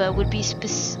strenuous labor would be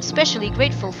especially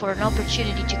grateful for an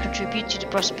opportunity to contribute to the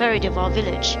prosperity of our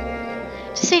village.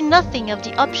 To say nothing of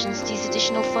the options these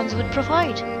additional funds would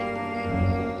provide.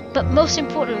 But most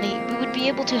importantly, we would be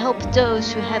able to help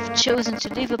those who have chosen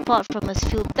to live apart from us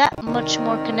feel that much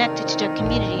more connected to their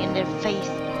community and their faith.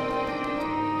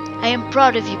 I am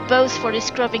proud of you both for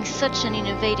discovering such an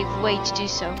innovative way to do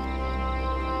so.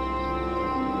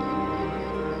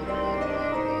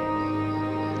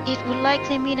 It will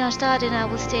likely mean our dad and I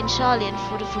will stay in Charlian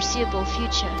for the foreseeable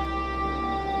future.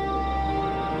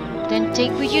 Then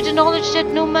take with you the knowledge that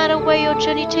no matter where your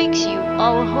journey takes you,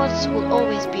 our hearts will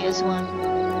always be as one.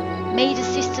 May the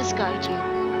sisters guide you.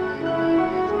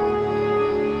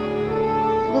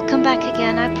 We'll come back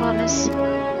again, I promise.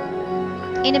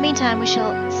 In the meantime, we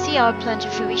shall see our plan to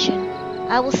fruition.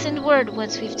 I will send word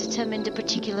once we've determined the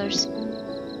particulars.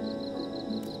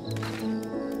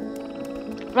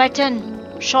 Right then,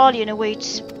 Charlian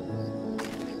awaits.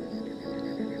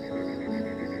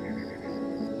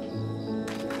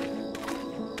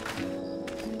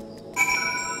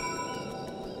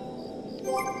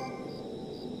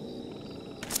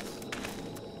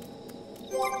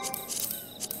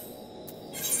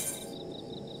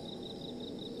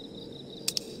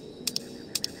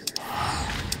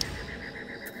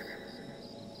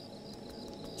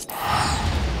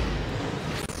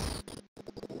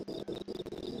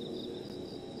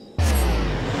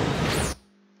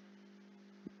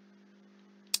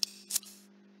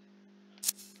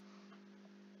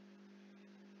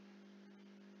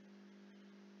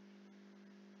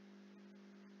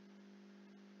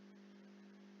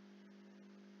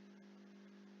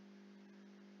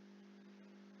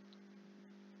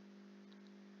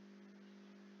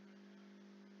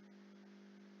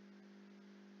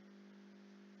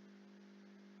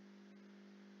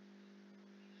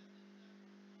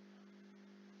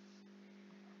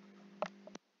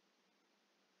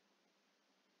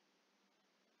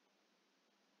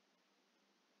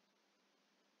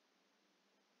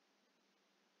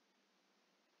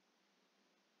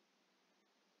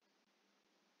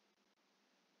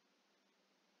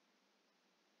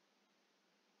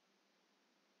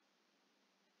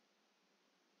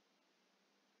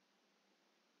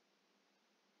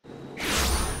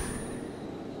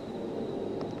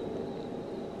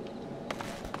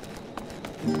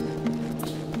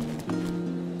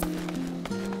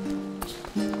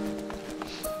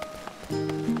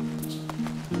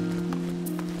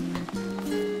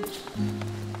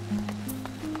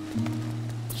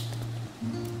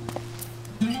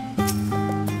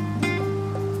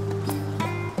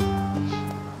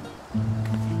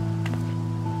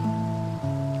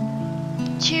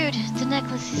 Jude, the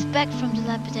necklace is back from the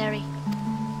lapidary.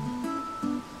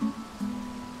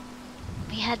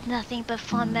 We had nothing but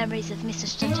fond memories of Mr.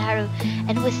 Tataru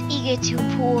and was eager to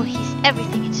pour his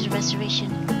everything into the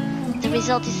restoration. The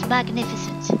result is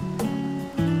magnificent.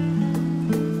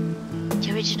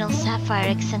 The original sapphire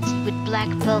accented with black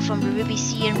pearl from the ruby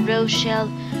sea and rose shell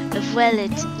of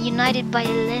velvet, united by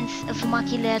a length of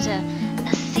maculator,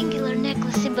 a singular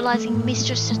necklace symbolizing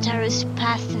Mr. Tataru's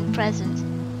past and present.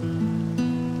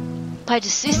 By the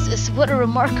sisters, what a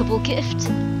remarkable gift!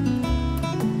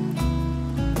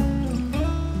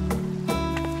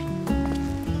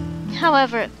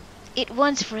 However, it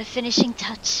wants for a finishing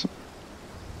touch.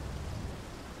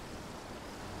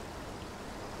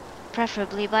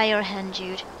 Preferably by your hand,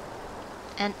 Jude.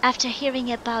 And after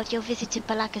hearing about your visit to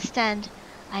Palakistan,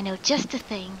 I know just the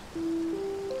thing.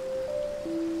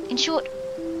 In short,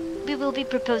 we will be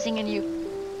proposing a new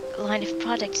line of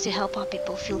products to help our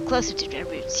people feel closer to their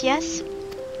roots, yes?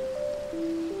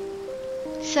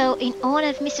 So, in honor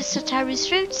of Mr.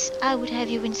 Tataru's roots, I would have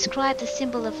you inscribe the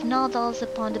symbol of Nardals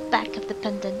upon the back of the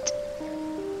pendant.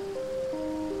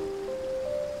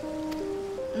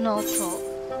 No problem.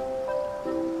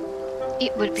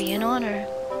 It would be an honor.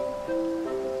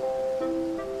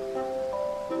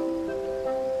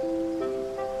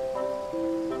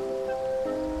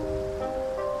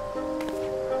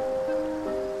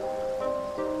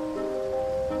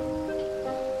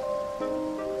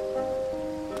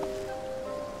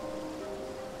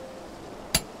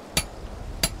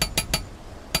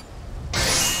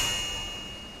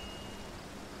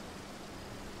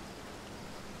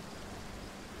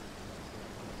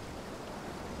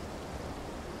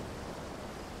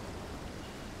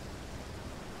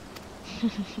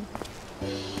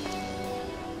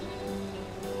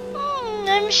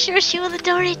 I'm sure she will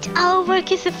adore it. Our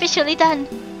work is officially done.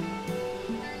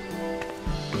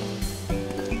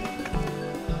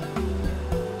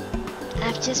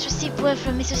 I've just received word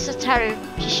from Mrs. Tataru.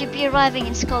 She should be arriving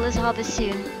in Scholar's Harbor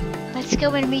soon. Let's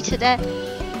go and meet her there.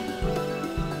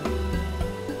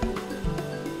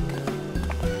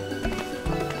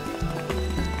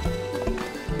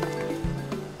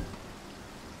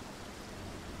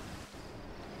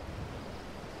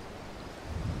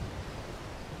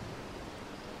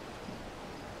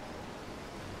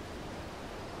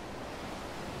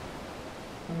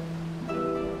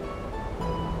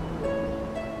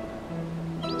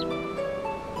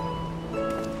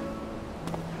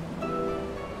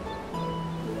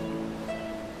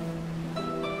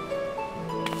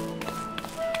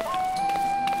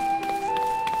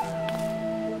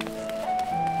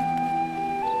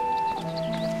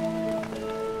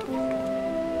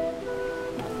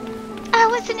 I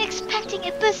wasn't expecting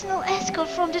a personal escort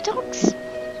from the docks,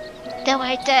 though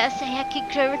I dare say I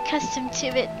could grow accustomed to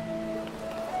it.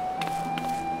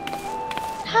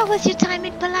 How was your time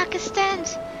in Palakistan?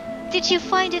 Did you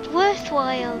find it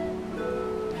worthwhile?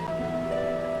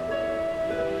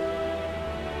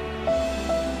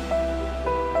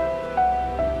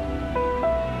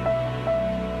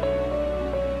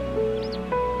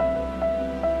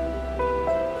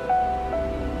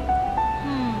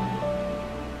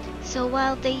 So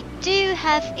while they do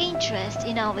have interest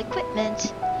in our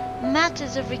equipment,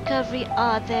 matters of recovery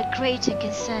are their greater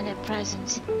concern at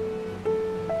present.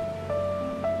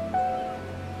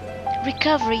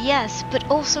 Recovery, yes, but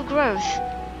also growth,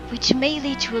 which may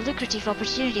lead to a lucrative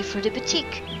opportunity for the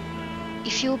boutique,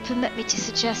 if you'll permit me to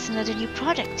suggest another new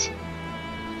product.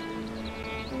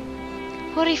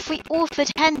 What if we offered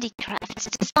handicrafts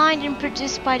designed and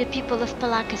produced by the people of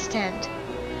Palakistan?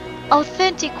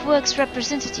 Authentic works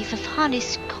representative of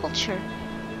Hanese culture.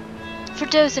 For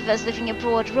those of us living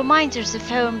abroad, reminders of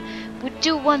home would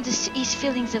do wonders to ease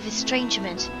feelings of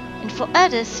estrangement, and for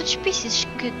others, such pieces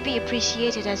could be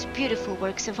appreciated as beautiful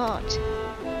works of art.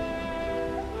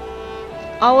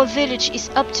 Our village is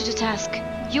up to the task.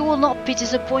 You will not be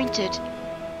disappointed.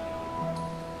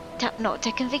 Doubt not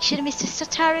a conviction, Mr.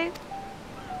 Tataru?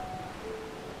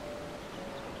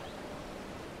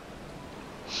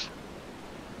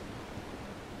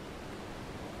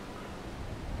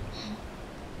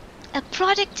 A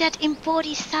product that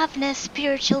embodies Savna's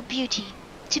spiritual beauty,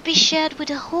 to be shared with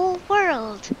the whole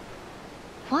world.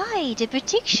 Why, the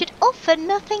boutique should offer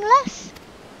nothing less.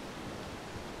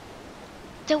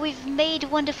 Though we've made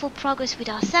wonderful progress with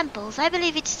our samples, I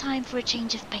believe it's time for a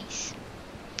change of pace.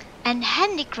 And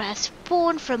handicrafts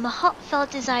born from a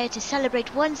heartfelt desire to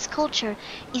celebrate one's culture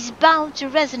is bound to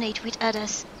resonate with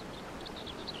others.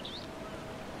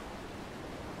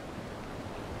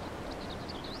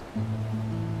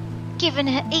 Given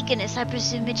her eagerness, I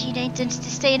presume Regina intends to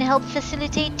stay and help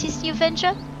facilitate this new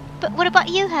venture? But what about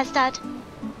you, Hasdad?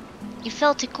 You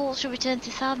felt a call to return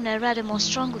to Savna rather more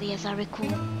strongly, as I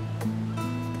recall.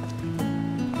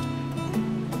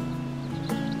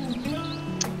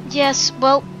 Yes,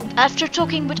 well, after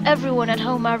talking with everyone at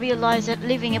home, I realized that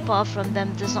living apart from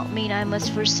them does not mean I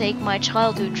must forsake my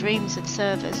childhood dreams of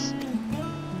service.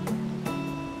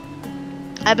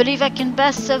 I believe I can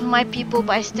best serve my people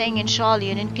by staying in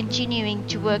Charlian and continuing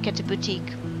to work at the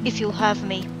boutique, if you'll have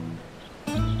me.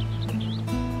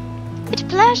 With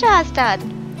pleasure, Hasdad.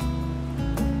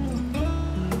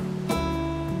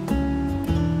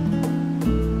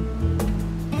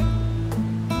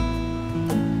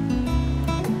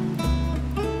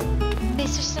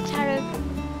 Mr. Tataru,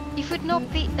 if it would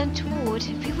not be untoward,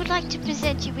 we would like to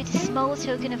present you with a small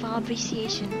token of our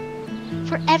appreciation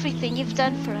for everything you've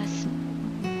done for us.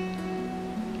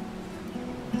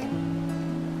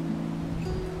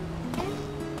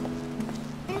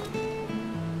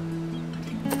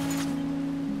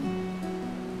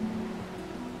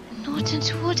 Not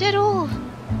untoward at all.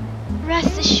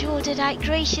 Rest assured that I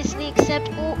graciously accept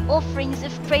all offerings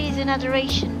of praise and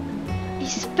adoration,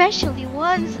 especially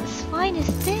ones as fine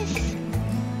as this.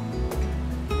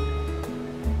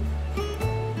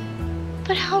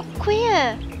 But how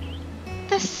queer!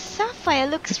 The sapphire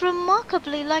looks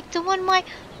remarkably like the one my...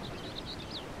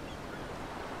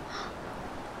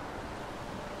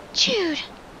 Jude!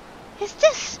 Is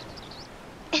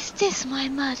this my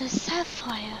mother's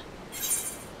sapphire?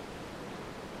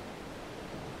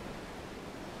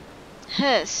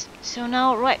 Hers, so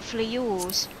now rightfully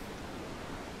yours.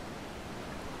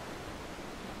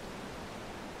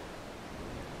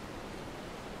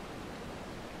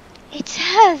 It's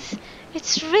hers!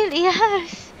 It's really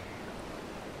hers!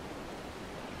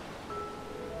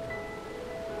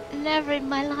 never in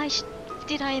my life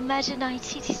did I imagine I'd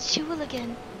see this jewel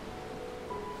again.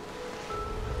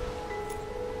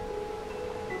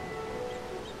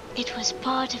 It was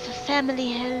part of a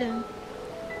family heirloom.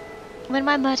 When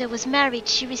my mother was married,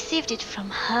 she received it from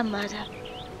her mother.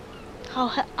 How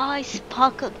her eyes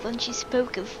sparkled when she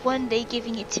spoke of one day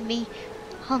giving it to me,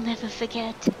 I'll never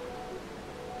forget.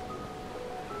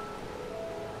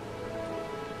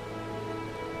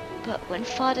 But when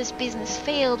father's business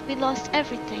failed, we lost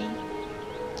everything.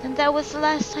 And that was the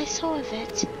last I saw of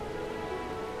it.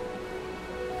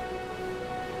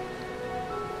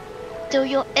 Though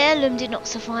your heirloom did not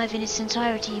survive in its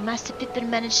entirety, Master Pippin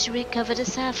managed to recover the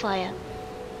sapphire.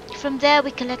 From there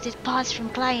we collected parts from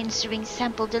clients during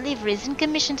sample deliveries and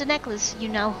commissioned the necklace you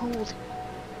now hold.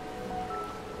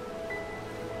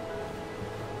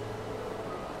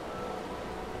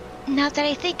 Now that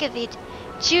I think of it,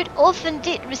 Jude often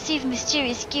did receive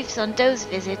mysterious gifts on those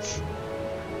visits.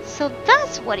 So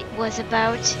that's what it was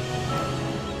about.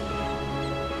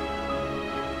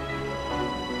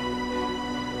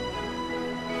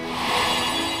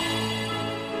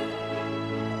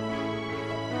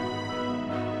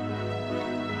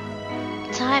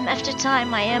 Time after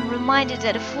time I am reminded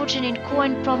that a fortune in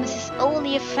coin promises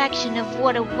only a fraction of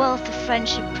what a wealth of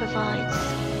friendship provides.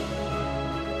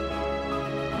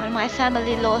 When my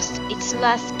family lost its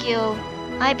last skill,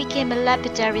 I became a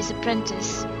lapidary's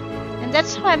apprentice, and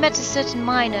that's how I met a certain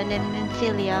miner named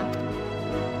Nymphelia.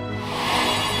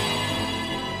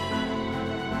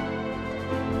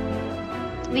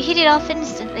 We hit it off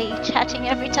instantly, chatting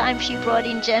every time she brought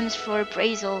in gems for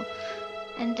appraisal.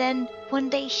 And then, one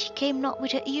day she came not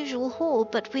with her usual haul,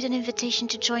 but with an invitation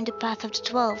to join the Path of the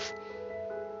 12.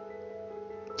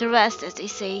 The rest, as they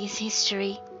say, is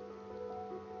history.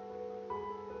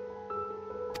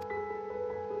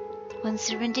 One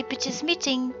serendipitous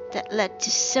meeting that led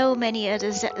to so many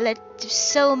others, that led to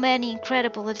so many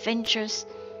incredible adventures.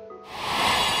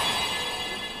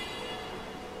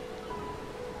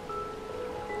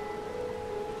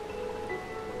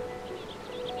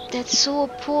 That saw a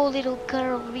poor little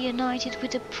girl reunited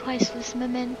with a priceless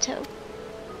memento.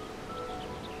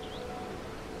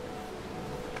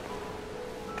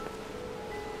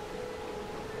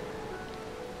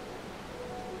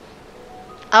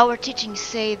 Our teachings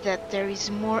say that there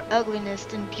is more ugliness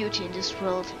than beauty in this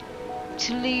world.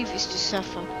 To live is to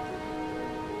suffer.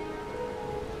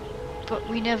 But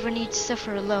we never need to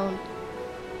suffer alone.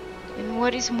 And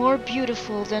what is more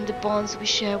beautiful than the bonds we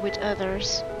share with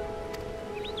others?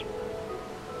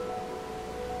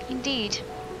 Indeed,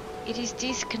 it is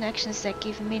these connections that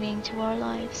give meaning to our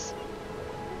lives.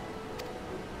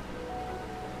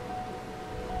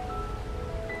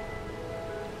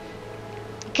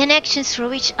 Connections for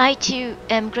which I too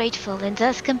am grateful, and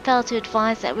thus compelled to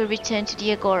advise that we return to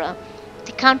the Agora.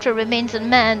 The counter remains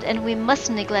unmanned and we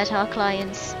mustn't neglect our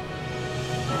clients.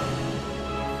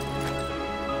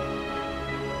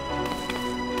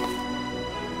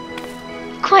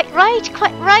 Quite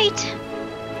right!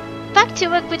 Back to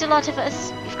work with a lot of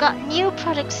us. We've got new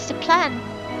products to plan.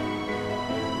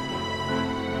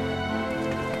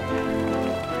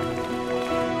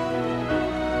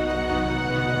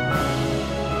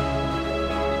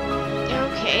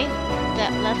 Okay,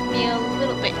 that left me a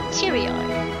little bit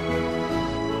teary-eyed,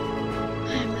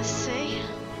 I must say.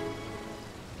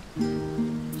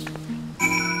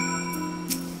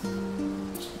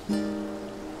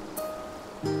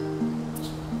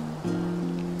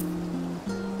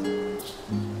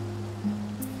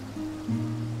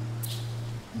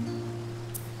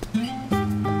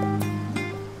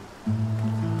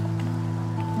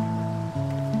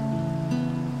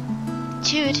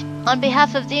 Jude, on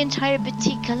behalf of the entire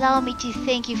boutique, allow me to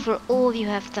thank you for all you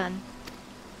have done.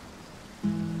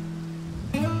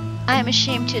 I am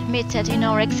ashamed to admit that in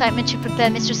our excitement to prepare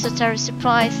Mr. Tataru's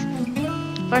surprise,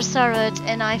 Varsarad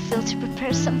and I failed to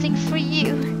prepare something for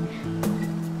you.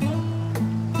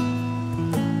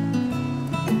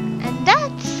 And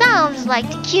that sounds like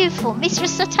the cue for Mr.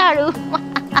 Tataru.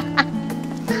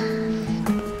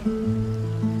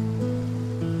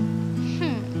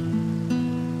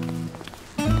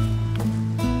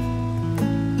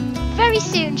 Very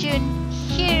soon, June,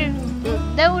 here will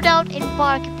no doubt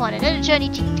embark upon another journey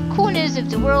to the corners of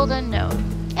the world unknown,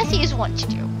 as he is wont to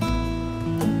do.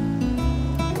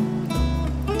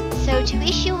 So to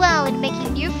wish you well in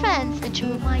making new friends and to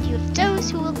remind you of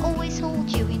those who will always hold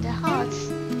you in their hearts,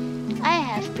 I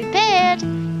have prepared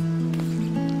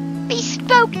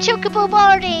bespoke chocobo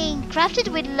boarding, crafted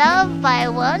with love by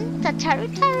one Tataru.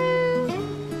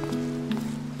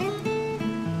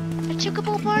 A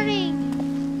chocobo boarding.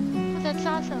 That's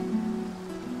awesome.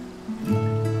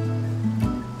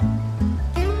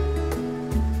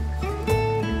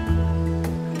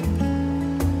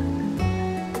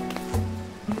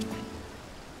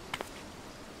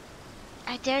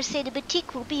 dare say the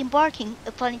boutique will be embarking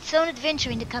upon its own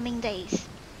adventure in the coming days.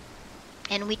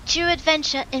 And with true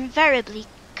adventure invariably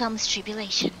comes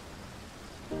tribulation.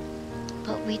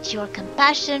 But with your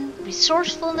compassion,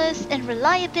 resourcefulness, and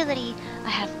reliability, I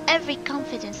have every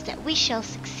confidence that we shall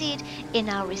succeed in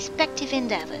our respective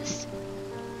endeavors.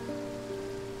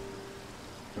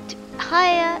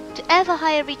 To ever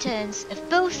higher returns of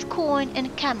both coin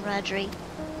and camaraderie.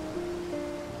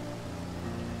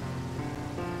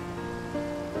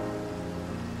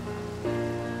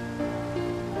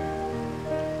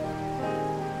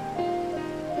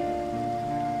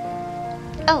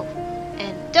 Oh,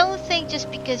 and don't think just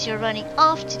because you're running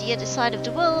off to the other side of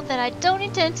the world that I don't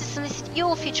intend to solicit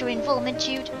your future involvement,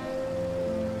 Jude.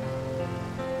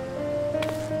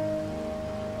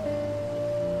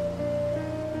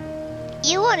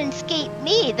 You won't escape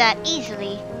me that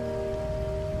easily.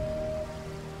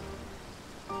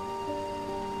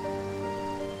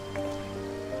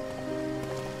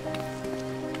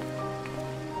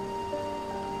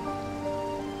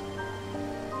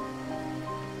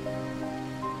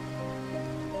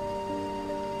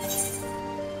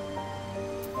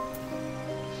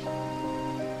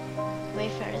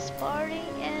 Wayfarer's Party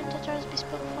and Tataru's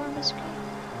Bespoke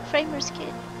Framer's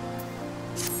Kit.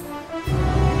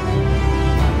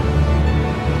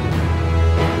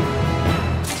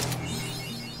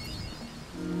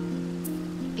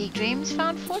 Big dreams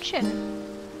found fortune.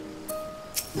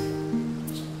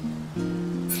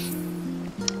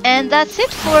 And that's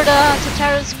it for the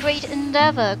Tataru's Great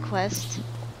Endeavor quest.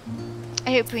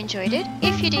 I hope you enjoyed it.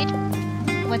 If you did,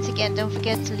 once again, don't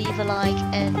forget to leave a like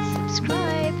and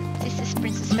subscribe. This is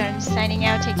Princess Farron signing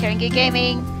out. Take care and good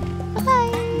gaming. Bye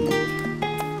bye.